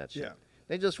time with that shit. Yeah.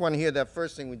 They just want to hear that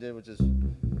first thing we did, which is...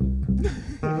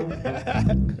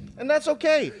 and that's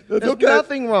okay. There's okay.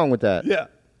 nothing wrong with that. Yeah.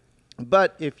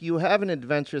 But if you have an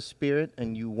adventurous spirit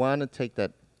and you want to take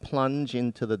that plunge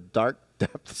into the dark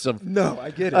depths of... No,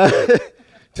 I get it.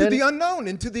 To then- the unknown,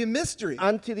 into the mystery.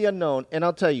 Onto the unknown. And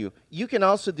I'll tell you, you can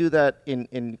also do that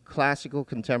in classical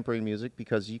contemporary music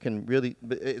because you can really,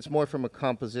 it's more from a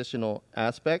compositional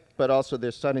aspect, but also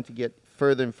they're starting to get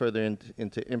further and further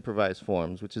into improvised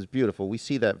forms, which is beautiful. We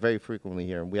see that very frequently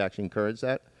here, and we actually encourage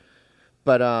that.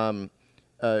 But,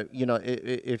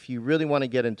 if you really want to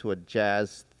get into a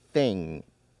jazz thing,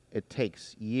 it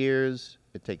takes years.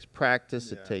 It takes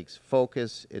practice. It takes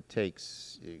focus. It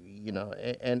takes,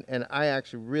 and I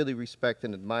actually really respect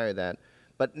and admire that,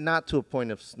 but not to a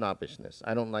point of snobbishness.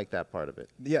 I don't like that part of it.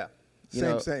 Yeah. You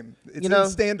know- Same. It's you know- in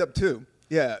stand-up, too.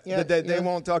 Yeah. Yeah, They yeah.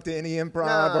 won't talk to any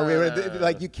improv. No.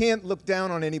 Like, you can't look down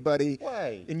on anybody.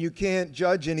 Why? And you can't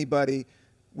judge anybody.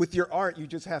 With your art, you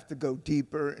just have to go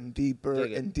deeper and deeper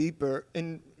Dig it. and deeper.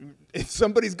 And if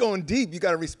somebody's going deep, you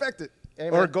got to respect it.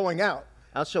 Amen. Or going out.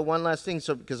 I'll show one last thing,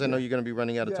 because I know you're going to be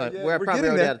running out of time. Yeah, We're probably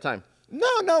getting already there. out of time.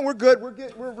 No, we're good. We're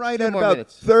right Few at more about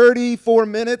minutes. 34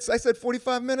 minutes. I said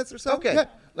 45 minutes or so. Okay. Yeah.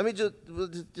 Let me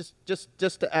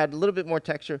just to add a little bit more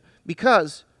texture,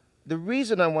 because the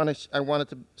reason I wanted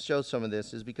to show some of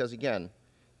this is because, again,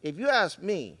 if you ask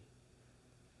me,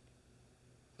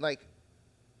 like,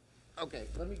 okay,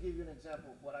 let me give you an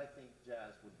example of what I think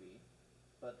jazz would be,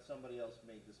 but somebody else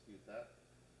may dispute that.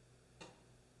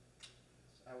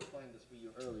 I was playing this for you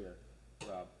earlier,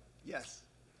 Rob. Yes.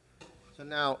 So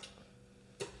now,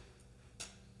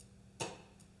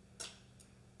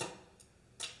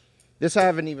 This I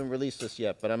haven't even released this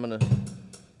yet, but I'm gonna.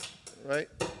 Right.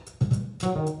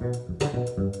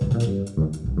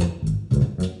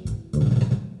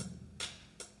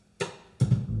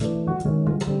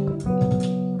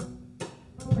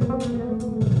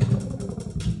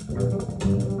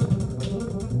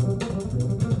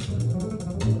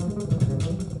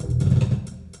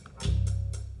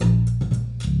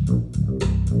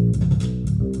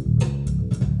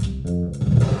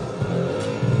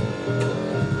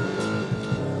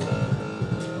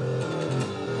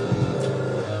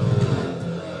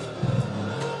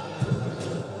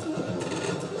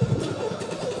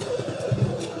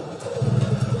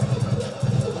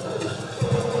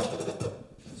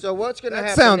 So what's going to That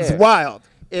happen sounds there? wild.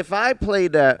 If I play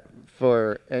that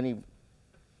for any,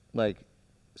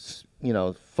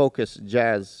 focused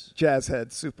jazz, Jazz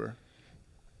head, super.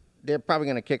 they're probably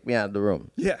going to kick me out of the room.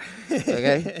 Yeah.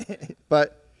 Okay?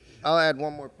 But I'll add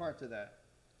one more part to that.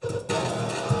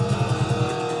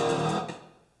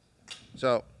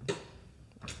 So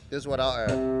this is what I'll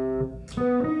add.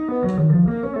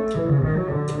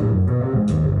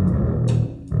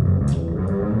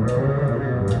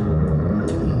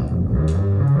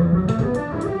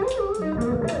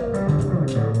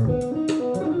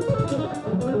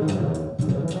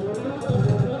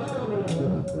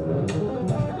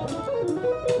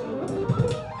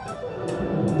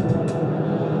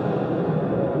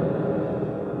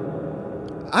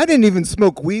 I didn't even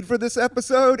smoke weed for this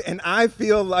episode, and I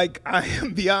feel like I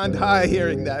am beyond high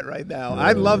hearing that right now.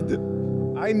 I loved it.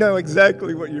 I know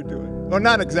exactly what you're doing. Well,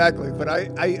 not exactly, but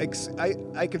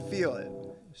I could feel it.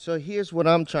 So here's what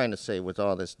I'm trying to say with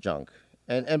all this junk.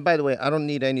 And by the way, I don't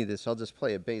need any of this. I'll just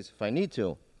play a bass if I need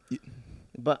to.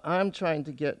 But I'm trying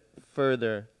to get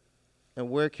further. And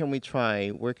where can we try?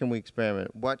 Where can we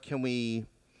experiment? What can we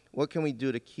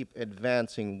do to keep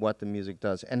advancing what the music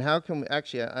does? And how can we,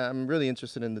 actually, I'm really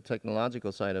interested in the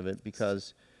technological side of it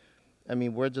because, I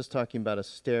mean, we're just talking about a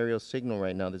stereo signal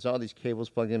right now. There's all these cables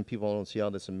plugged in. People don't see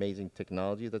all this amazing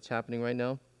technology that's happening right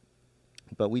now.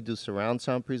 But we do surround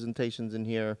sound presentations in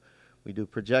here. We do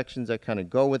projections that kind of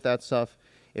go with that stuff.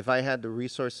 If I had the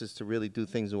resources to really do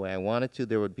things the way I wanted to,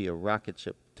 there would be a rocket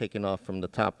ship taking off from the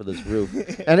top of this roof.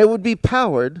 And it would be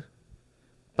powered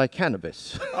by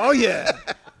cannabis. Oh, yeah.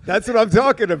 That's what I'm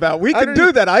talking about. We could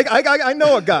do that. I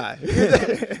know a guy.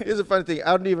 Here's a funny thing.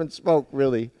 I don't even smoke,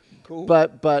 really. Cool.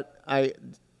 But I,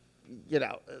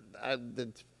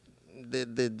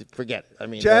 forget it. I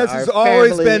mean, Jazz our has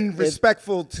always family, been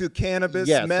respectful to cannabis.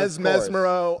 Yes, of course.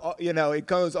 Mesmero, it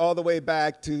goes all the way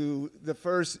back to the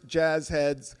first jazz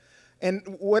heads.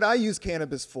 And what I use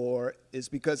cannabis for is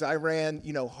because I ran,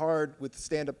 hard with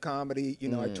stand-up comedy.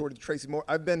 I toured with Tracy Moore.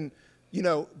 I've been,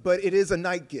 but it is a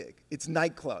night gig. It's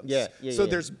nightclubs. Yeah, so yeah.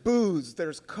 there's booze,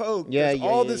 there's coke, Yeah, there's yeah,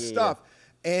 all yeah, this yeah, stuff.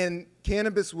 And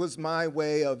cannabis was my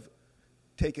way of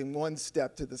taking one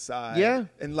step to the side. Yeah.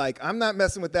 And I'm not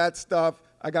messing with that stuff.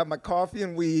 I got my coffee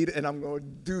and weed, and I'm going to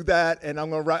do that, and I'm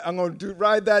going to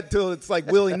ride that till it's like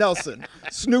Willie Nelson,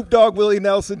 Snoop Dogg, Willie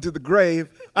Nelson to the grave.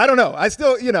 I don't know. I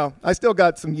still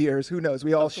got some years. Who knows?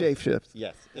 We all shape-shift.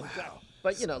 Yes. Wow.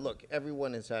 But look,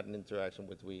 everyone has had an interaction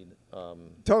with weed.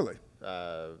 Totally.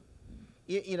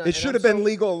 It should have been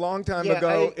legal a long time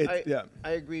ago. I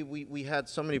agree. We had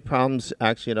so many problems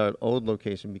actually at our old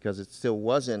location because it still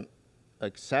wasn't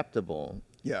acceptable.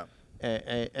 Yeah.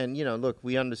 And look,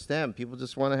 we understand people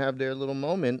just want to have their little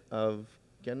moment of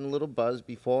getting a little buzz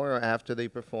before or after they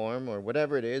perform or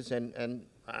whatever it is. And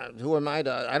who am I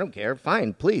to? I don't care.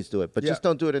 Fine, please do it, but just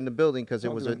don't do it in the building because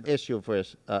it was an issue for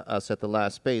us at the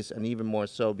last space, and even more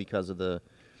so because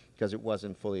it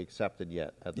wasn't fully accepted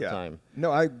yet at the time.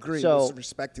 No, I agree. So, it's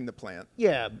respecting the plant.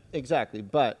 Yeah, exactly.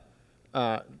 But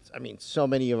so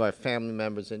many of our family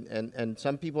members and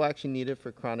some people actually need it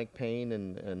for chronic pain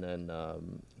and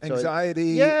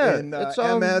anxiety and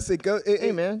MS.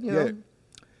 Hey, man,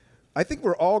 I think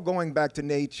we're all going back to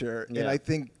nature, Yeah. and I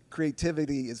think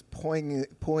creativity is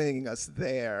pointing us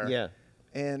there. Yeah.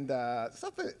 And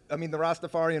something. I mean, the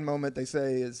Rastafarian movement, they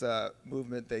say, is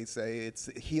movement. They say it's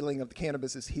healing of the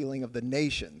cannabis is healing of the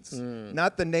nations,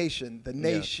 not the nation, the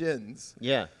nations.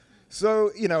 Yeah.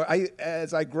 So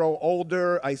as I grow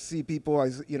older, I see people.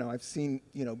 I've seen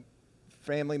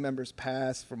family members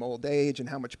pass from old age, and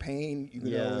how much pain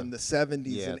in the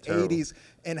 70s and terrible. 80s,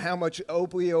 and how much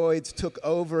opioids took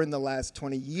over in the last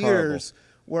 20 years.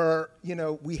 Where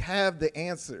we have the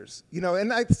answers,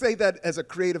 and I say that as a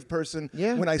creative person.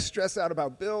 Yeah. When I stress out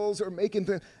about bills or making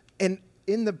things, and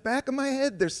in the back of my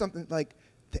head, there's something like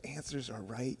the answers are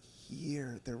right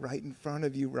here. They're right in front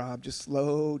of you, Rob. Just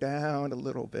slow down a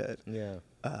little bit. Yeah.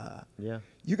 Yeah.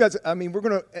 You guys, I mean, we're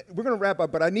gonna wrap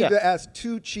up, but I need Yeah. to ask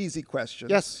 2 cheesy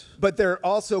questions. Yes. But they're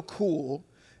also cool.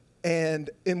 And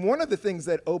one of the things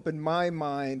that opened my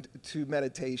mind to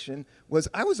meditation was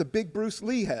I was a big Bruce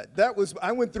Lee head.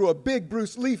 I went through a big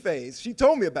Bruce Lee phase. She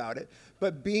told me about it.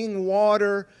 But being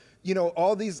water,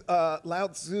 all these Lao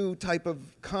Tzu type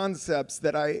of concepts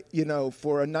that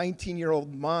for a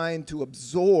 19-year-old mind to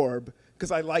absorb, because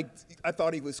I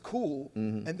thought he was cool.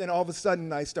 Mm-hmm. And then all of a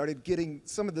sudden I started getting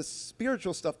some of the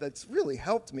spiritual stuff that's really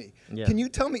helped me. Yeah. Can you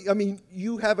tell me, I mean,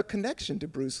 you have a connection to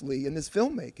Bruce Lee in this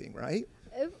filmmaking, right?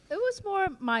 It was more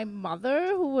my mother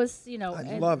who was,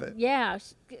 I love it. Yeah,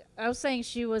 I was saying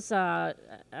she was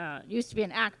used to be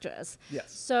an actress.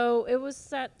 Yes. So it was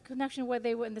that connection where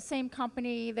they were in the same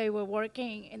company, they were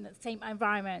working in the same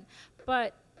environment.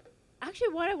 But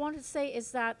actually, what I wanted to say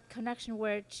is that connection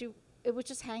where it was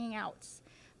just hanging out,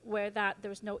 where there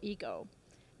was no ego.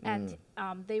 And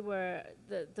they were,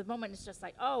 the moment is just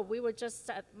like, oh, we were just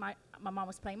at my mom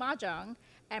was playing mahjong,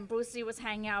 and Bruce Lee was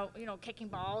hanging out, kicking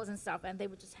balls and stuff, and they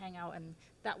would just hang out, and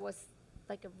that was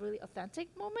like a really authentic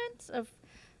moment of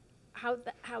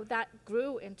how that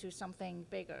grew into something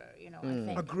bigger, I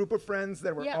think. A group of friends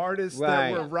that were Yeah. artists,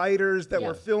 Right. that were writers, that Yeah.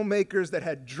 were filmmakers, that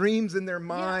had dreams in their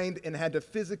mind and had to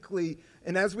physically.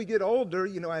 And as we get older,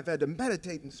 I've had to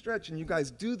meditate and stretch, and you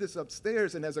guys do this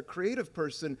upstairs. And as a creative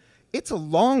person, it's a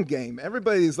long game.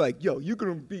 Everybody's like, yo, you're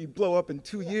going to blow up in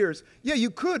 2 years. Yeah,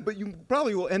 you could, but you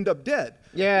probably will end up dead.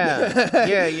 Yeah.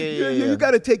 yeah. You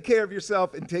got to take care of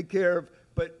yourself and take care of.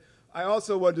 But I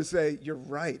also wanted to say, you're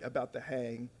right about the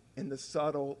hang and the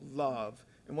subtle love.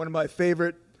 And one of my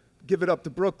favorite, Give It Up to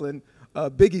Brooklyn,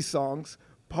 Biggie songs,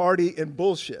 Party and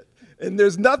Bullshit. And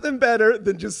there's nothing better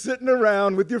than just sitting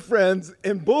around with your friends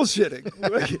and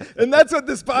bullshitting. And that's what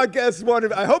this podcast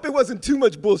wanted. I hope it wasn't too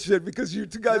much bullshit because you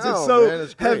two guys are so man,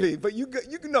 it's great. heavy. But you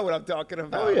can know what I'm talking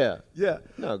about. Oh, yeah. Yeah.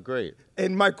 No, great.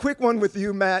 And my quick one with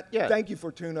you, Matt. Yeah. Thank you,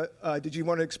 Fortuna. Did you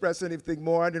want to express anything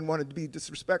more? I didn't want it to be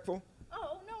disrespectful.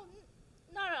 Oh, no,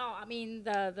 not at all. I mean,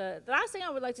 the last thing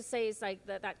I would like to say is like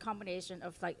that combination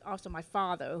of like also my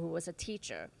father, who was a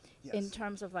teacher, in Yes.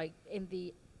 terms of like in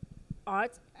the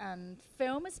art and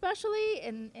film, especially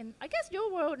in I guess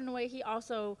your world in a way. He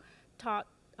also taught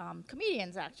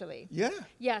comedians actually. Yeah.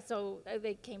 Yeah, so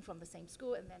they came from the same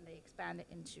school, and then they expanded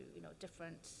into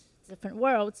different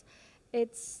worlds.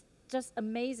 It's just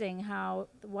amazing how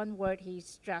the one word he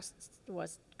stressed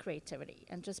was creativity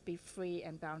and just be free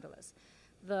and boundless.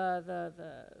 The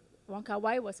Wong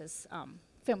Kar-wai was his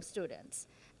film student,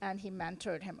 and he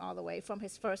mentored him all the way from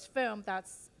his first film.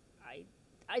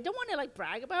 I don't want to like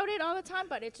brag about it all the time,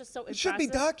 but it's just so It should be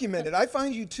impressive. documented. I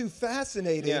find you two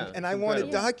fascinating, Yeah, and I it's want it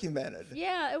incredible. documented.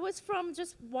 Yeah, it was from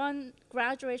just one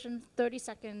graduation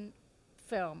 30-second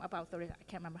film, about 30, I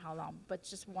can't remember how long, but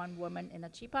just one woman in a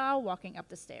qipao walking up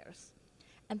the stairs.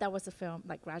 And that was a film,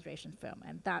 like graduation film,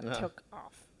 and that took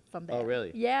off from there. Oh,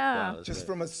 really? Yeah. Wow, that's Just great.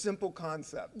 from a simple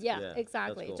concept. Yeah, Yeah, that's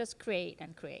exactly. cool. Just create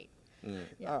and create.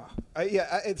 Yeah.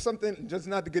 It's something, just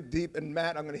not to get deep. And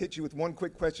Matt, I'm going to hit you with one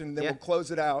quick question, and then Yeah. we'll close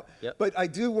it out. Yep. But I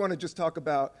do want to just talk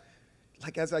about,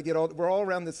 like, as I get older, we're all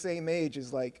around the same age,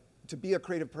 is like, to be a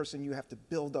creative person, you have to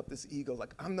build up this ego.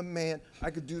 Like, I'm the man.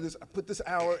 I could do this. I put this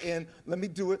hour in. Let me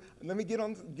do it. Let me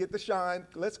get the shine.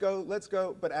 Let's go. Let's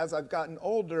go. But as I've gotten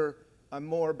older, I'm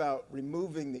more about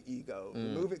removing the ego,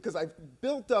 because I've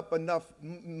built up enough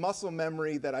muscle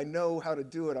memory that I know how to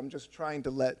do it. I'm just trying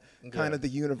to let kind of the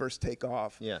universe take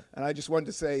off. Yeah. And I just wanted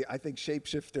to say, I think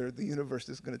ShapeShifter, the universe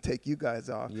is going to take you guys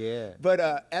off. Yeah. But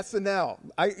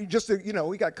SNL,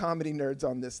 we got comedy nerds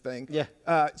on this thing.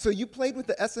 Yeah. So you played with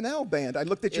the SNL band. I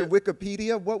looked at your It-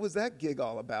 Wikipedia. What was that gig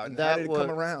all about? And how did it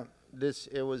come around?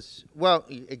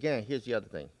 Again, here's the other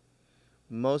thing.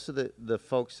 Most of the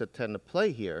folks that tend to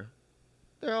play here,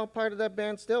 they're all part of that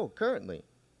band still, currently.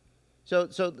 So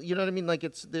you know what I mean? Like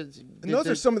And those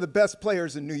are some of the best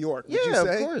players in New York, would you yeah,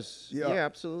 say? of course. Yeah,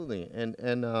 absolutely. And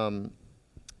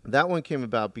that one came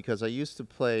about because I used to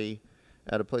play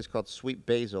at a place called Sweet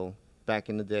Basil back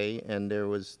in the day, and there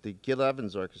was the Gil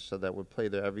Evans Orchestra that would play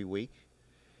there every week.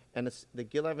 And the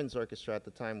Gil Evans Orchestra at the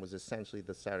time was essentially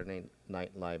the Saturday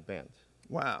Night Live band.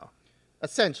 Wow.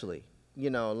 Essentially. A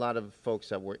lot of folks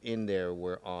that were in there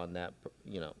were on that,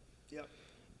 Yep.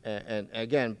 And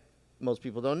again, most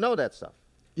people don't know that stuff.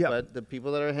 Yeah. But the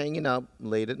people that are hanging out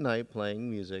late at night playing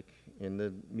music in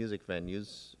the music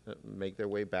venues make their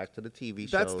way back to the TV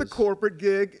shows. That's the corporate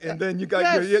gig, and then you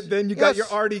got Yes. your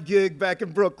arty gig back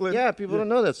in Brooklyn. Yeah, people don't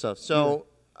know that stuff. So,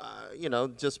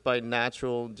 just by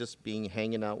natural, just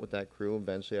hanging out with that crew,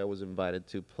 eventually I was invited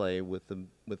to play with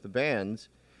the bands,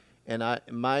 and I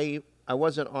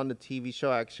wasn't on the TV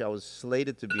show. Actually, I was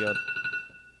slated to be on.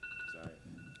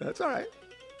 That's all right.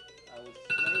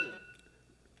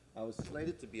 I was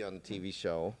slated to be on the TV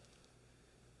show,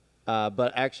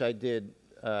 but actually I did.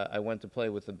 I went to play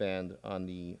with the band on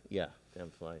the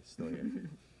damn fly still here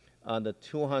on the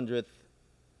 200th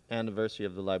anniversary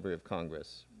of the Library of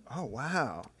Congress. Oh,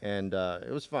 wow. And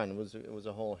it was fun. It was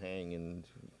a whole hang, and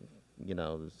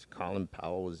Colin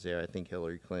Powell was there. I think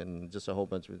Hillary Clinton, just a whole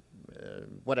bunch of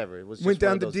whatever. It was just Went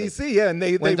down to one of those D.C., things. yeah, and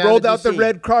they Went down rolled to out the DC.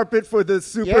 red carpet for the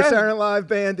Super Yeah. Saturday Night Live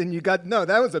band, and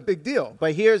that was a big deal.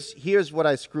 But here's what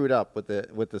I screwed up with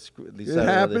these. It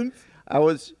happens.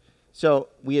 So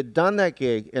we had done that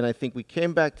gig, and I think we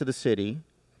came back to the city,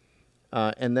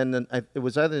 and then it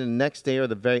was either the next day or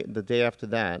the day after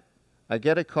that. I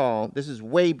get a call. This is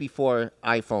way before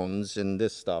iPhones and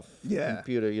this stuff. Yeah.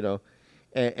 Computer,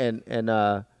 and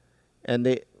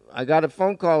I got a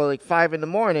phone call at like 5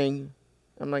 a.m.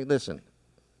 I'm like, listen,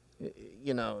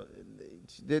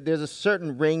 there's a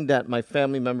certain ring that my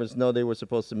family members know they were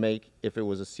supposed to make. If it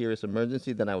was a serious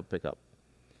emergency, then I would pick up.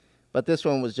 But this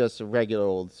one was just a regular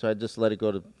old, so I just let it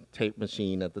go to tape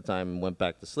machine at the time and went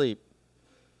back to sleep.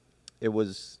 It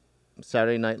was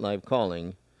Saturday Night Live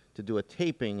calling to do a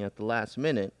taping at the last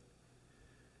minute.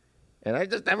 And I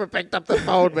just never picked up the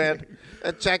phone, man.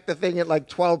 I checked the thing at like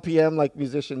 12 p.m. like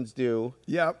musicians do.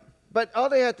 Yep. But all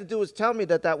they had to do was tell me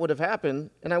that would have happened,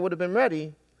 and I would have been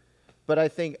ready. But I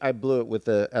think I blew it with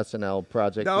the SNL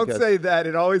project. Don't say that.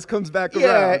 It always comes back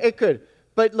Yeah, around. it could.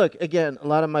 But look, again, a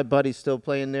lot of my buddies still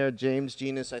playing there. James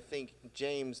Genus, I think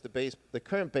James, the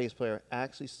current bass player,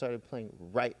 actually started playing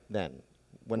right then.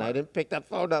 When I didn't pick that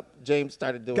phone up, James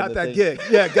started doing Got the that thing. gig.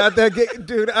 Yeah, got that gig.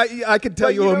 Dude, I could tell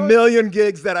But you you a know what? million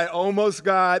gigs that I almost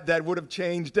got that would have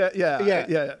changed it.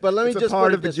 Yeah. But let me It's a just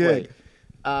part put it of the this gig.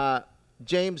 way.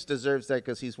 James deserves that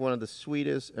because he's one of the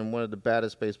sweetest and one of the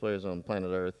baddest bass players on planet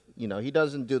Earth. He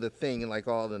doesn't do the thing like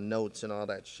all the notes and all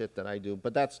that shit that I do,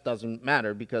 but that doesn't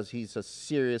matter because he's a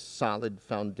serious, solid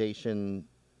foundation,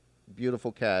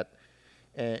 beautiful cat.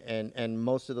 And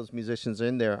most of those musicians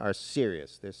in there are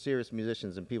serious. They're serious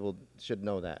musicians, and people should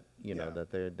know that,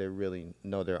 that they really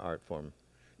know their art form.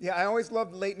 Yeah, I always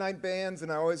loved late night bands,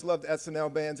 and I always loved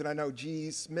SNL bands, and I know G.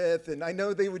 Smith, and I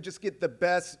know they would just get the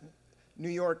best New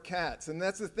York cats. And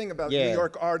that's the thing about New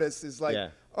York artists is like,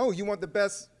 oh, you want the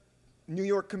best New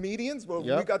York comedians? Well,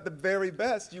 we got the very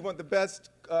best. You want the best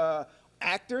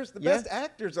actors? The best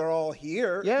actors are all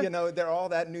here. Yeah. They're all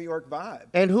that New York vibe.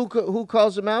 And who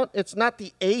calls them out? It's not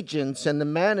the agents and the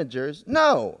managers.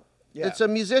 No. Yeah. It's a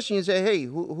musician. You say, hey,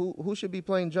 who should be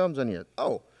playing drums on here?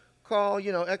 Oh, call,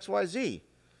 XYZ.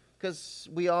 Because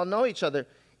we all know each other.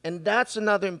 And that's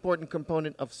another important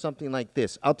component of something like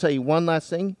this. I'll tell you one last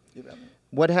thing.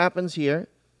 What happens here,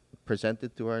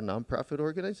 presented through our nonprofit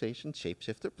organization,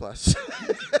 ShapeShifter Plus.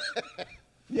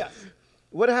 Yes.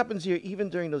 What happens here, even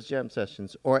during those jam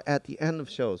sessions or at the end of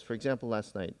shows? For example,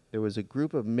 last night, there was a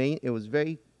group of it was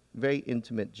very, very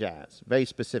intimate jazz, very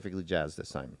specifically jazz this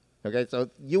time. Okay, so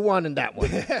you wanted that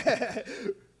one.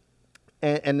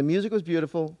 and the music was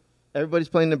beautiful. Everybody's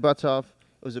playing their butts off.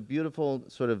 It was a beautiful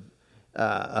sort of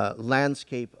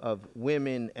landscape of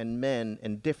women and men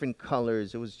and different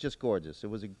colors. It was just gorgeous. It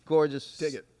was a gorgeous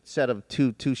set of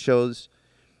two shows,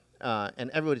 and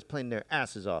everybody's playing their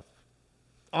asses off.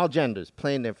 All genders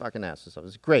playing their fucking asses off. It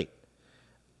was great.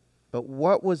 But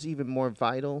what was even more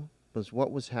vital was what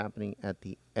was happening at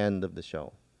the end of the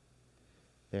show.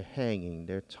 They're hanging,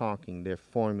 they're talking, they're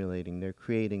formulating, they're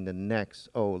creating the next,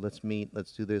 let's meet,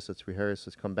 let's do this, let's rehearse,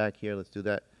 let's come back here, let's do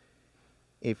that.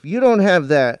 If you don't have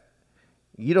that,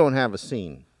 you don't have a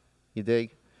scene. You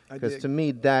dig? Because to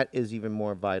me, that is even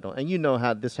more vital. And you know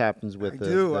how this happens with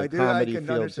the comedy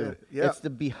field, too. Yeah. It's the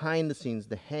behind the scenes,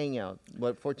 the hangout.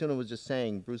 What Fortuna was just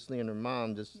saying, Bruce Lee and her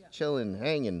mom just chilling,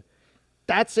 hanging.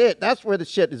 That's it. That's where the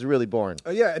shit is really born.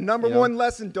 Oh, yeah, and number one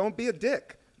lesson, don't be a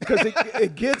dick. Because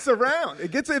it gets around.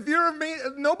 If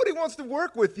you're nobody wants to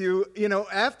work with you,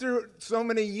 after so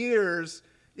many years.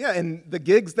 Yeah, and the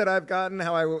gigs that I've gotten,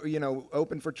 how I,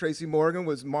 opened for Tracy Morgan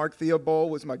was Mark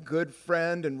Theobald was my good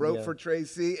friend and wrote for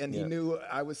Tracy, and he knew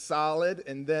I was solid,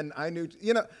 and then I knew,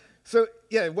 so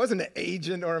yeah, it wasn't an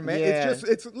agent or a man. Yeah.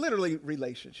 It's literally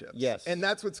relationships. Yes. And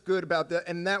that's what's good about that.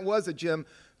 And that was a gym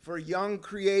for young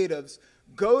creatives.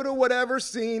 Go to whatever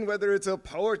scene, whether it's a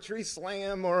poetry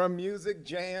slam or a music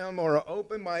jam or an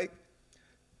open mic,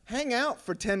 hang out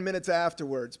for 10 minutes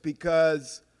afterwards,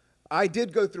 because I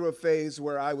did go through a phase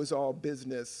where I was all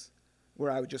business, where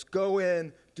I would just go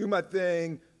in, do my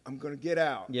thing, I'm going to get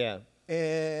out. Yeah.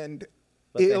 And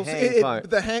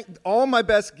But all my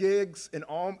best gigs and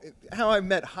how I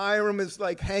met Hiram is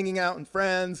like hanging out and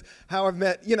friends, how I've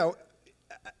met,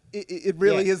 it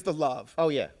really is the love. Oh,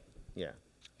 yeah. Yeah.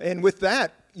 And with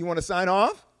that, you want to sign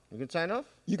off? You can sign off.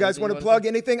 You guys Anything want you to wanna plug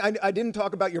anything? I didn't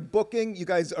talk about your booking. You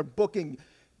guys are booking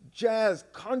jazz,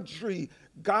 country,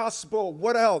 gospel.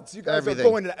 What else? You guys Everything. are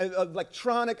going to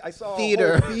electronic. I saw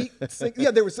Theater. a whole beat.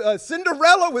 Yeah, there was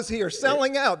Cinderella was here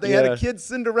selling out. They had Yeah. a kid's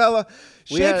Cinderella.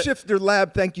 We had- ShapeShifter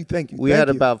Lab. Thank you. We had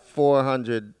about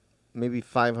 400, maybe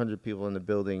 500 people in the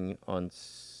building on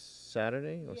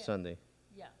Saturday or Sunday.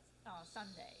 Yeah,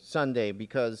 Sunday. Sunday,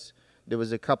 because there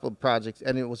was a couple of projects,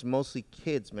 and it was mostly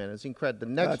kids, man. It's incredible.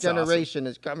 The next That's awesome. generation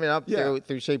is coming up Yeah.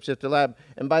 through ShapeShifter Lab.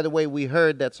 And by the way, we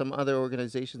heard that some other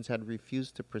organizations had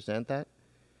refused to present that.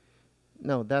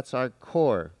 No, that's our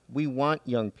core. We want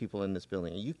young people in this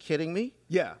building. Are you kidding me?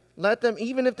 Yeah. Let them,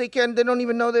 even if they don't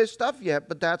even know their stuff yet,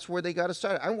 but that's where they got to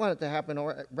start. I want it to happen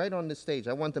right on this stage.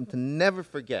 I want them to never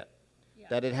forget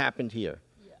that it happened here.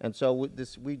 And so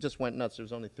we just went nuts. There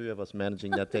was only 3 of us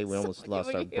managing that day. We almost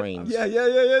lost our brains. Yeah.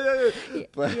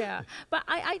 But Yeah, but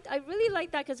I really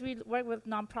like that because we work with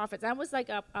nonprofits. That was like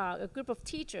a group of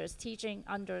teachers teaching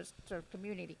underserved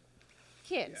community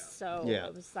kids. So Yeah.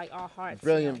 it was like our hearts.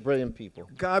 brilliant, brilliant people.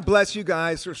 God bless you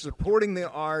guys for supporting the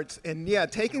arts and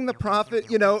taking the profit.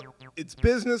 It's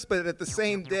business, but at the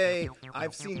same day,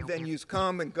 I've seen venues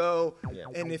come and go. Yeah.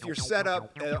 And if you're set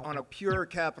up on a pure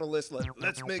capitalist,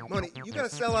 let's make money, you got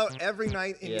to sell out every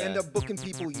night and you end up booking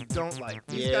people you don't like.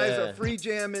 These guys are free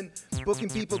jamming, booking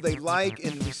people they like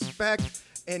and respect.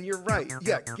 And you're right.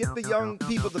 Yeah, get the young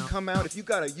people to come out. If you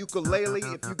got a ukulele,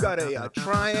 if you got a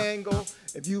triangle,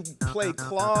 if you play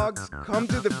clogs, come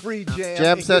to the free jam. Jam and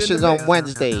get in sessions the on band.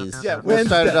 Wednesdays. Yeah, We'll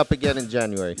start it Wednesday. up again in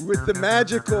January. With the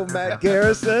magical Matt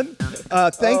Garrison.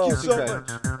 Thank you so much.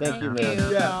 Thank you, Thank man.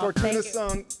 you. Yeah, Oh, Fortuna thank you.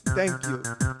 Sung, thank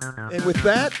you. And with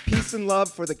that, peace and love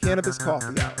for the Cannabis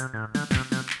Coffee Hour.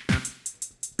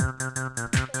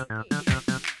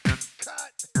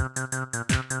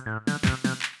 Cut.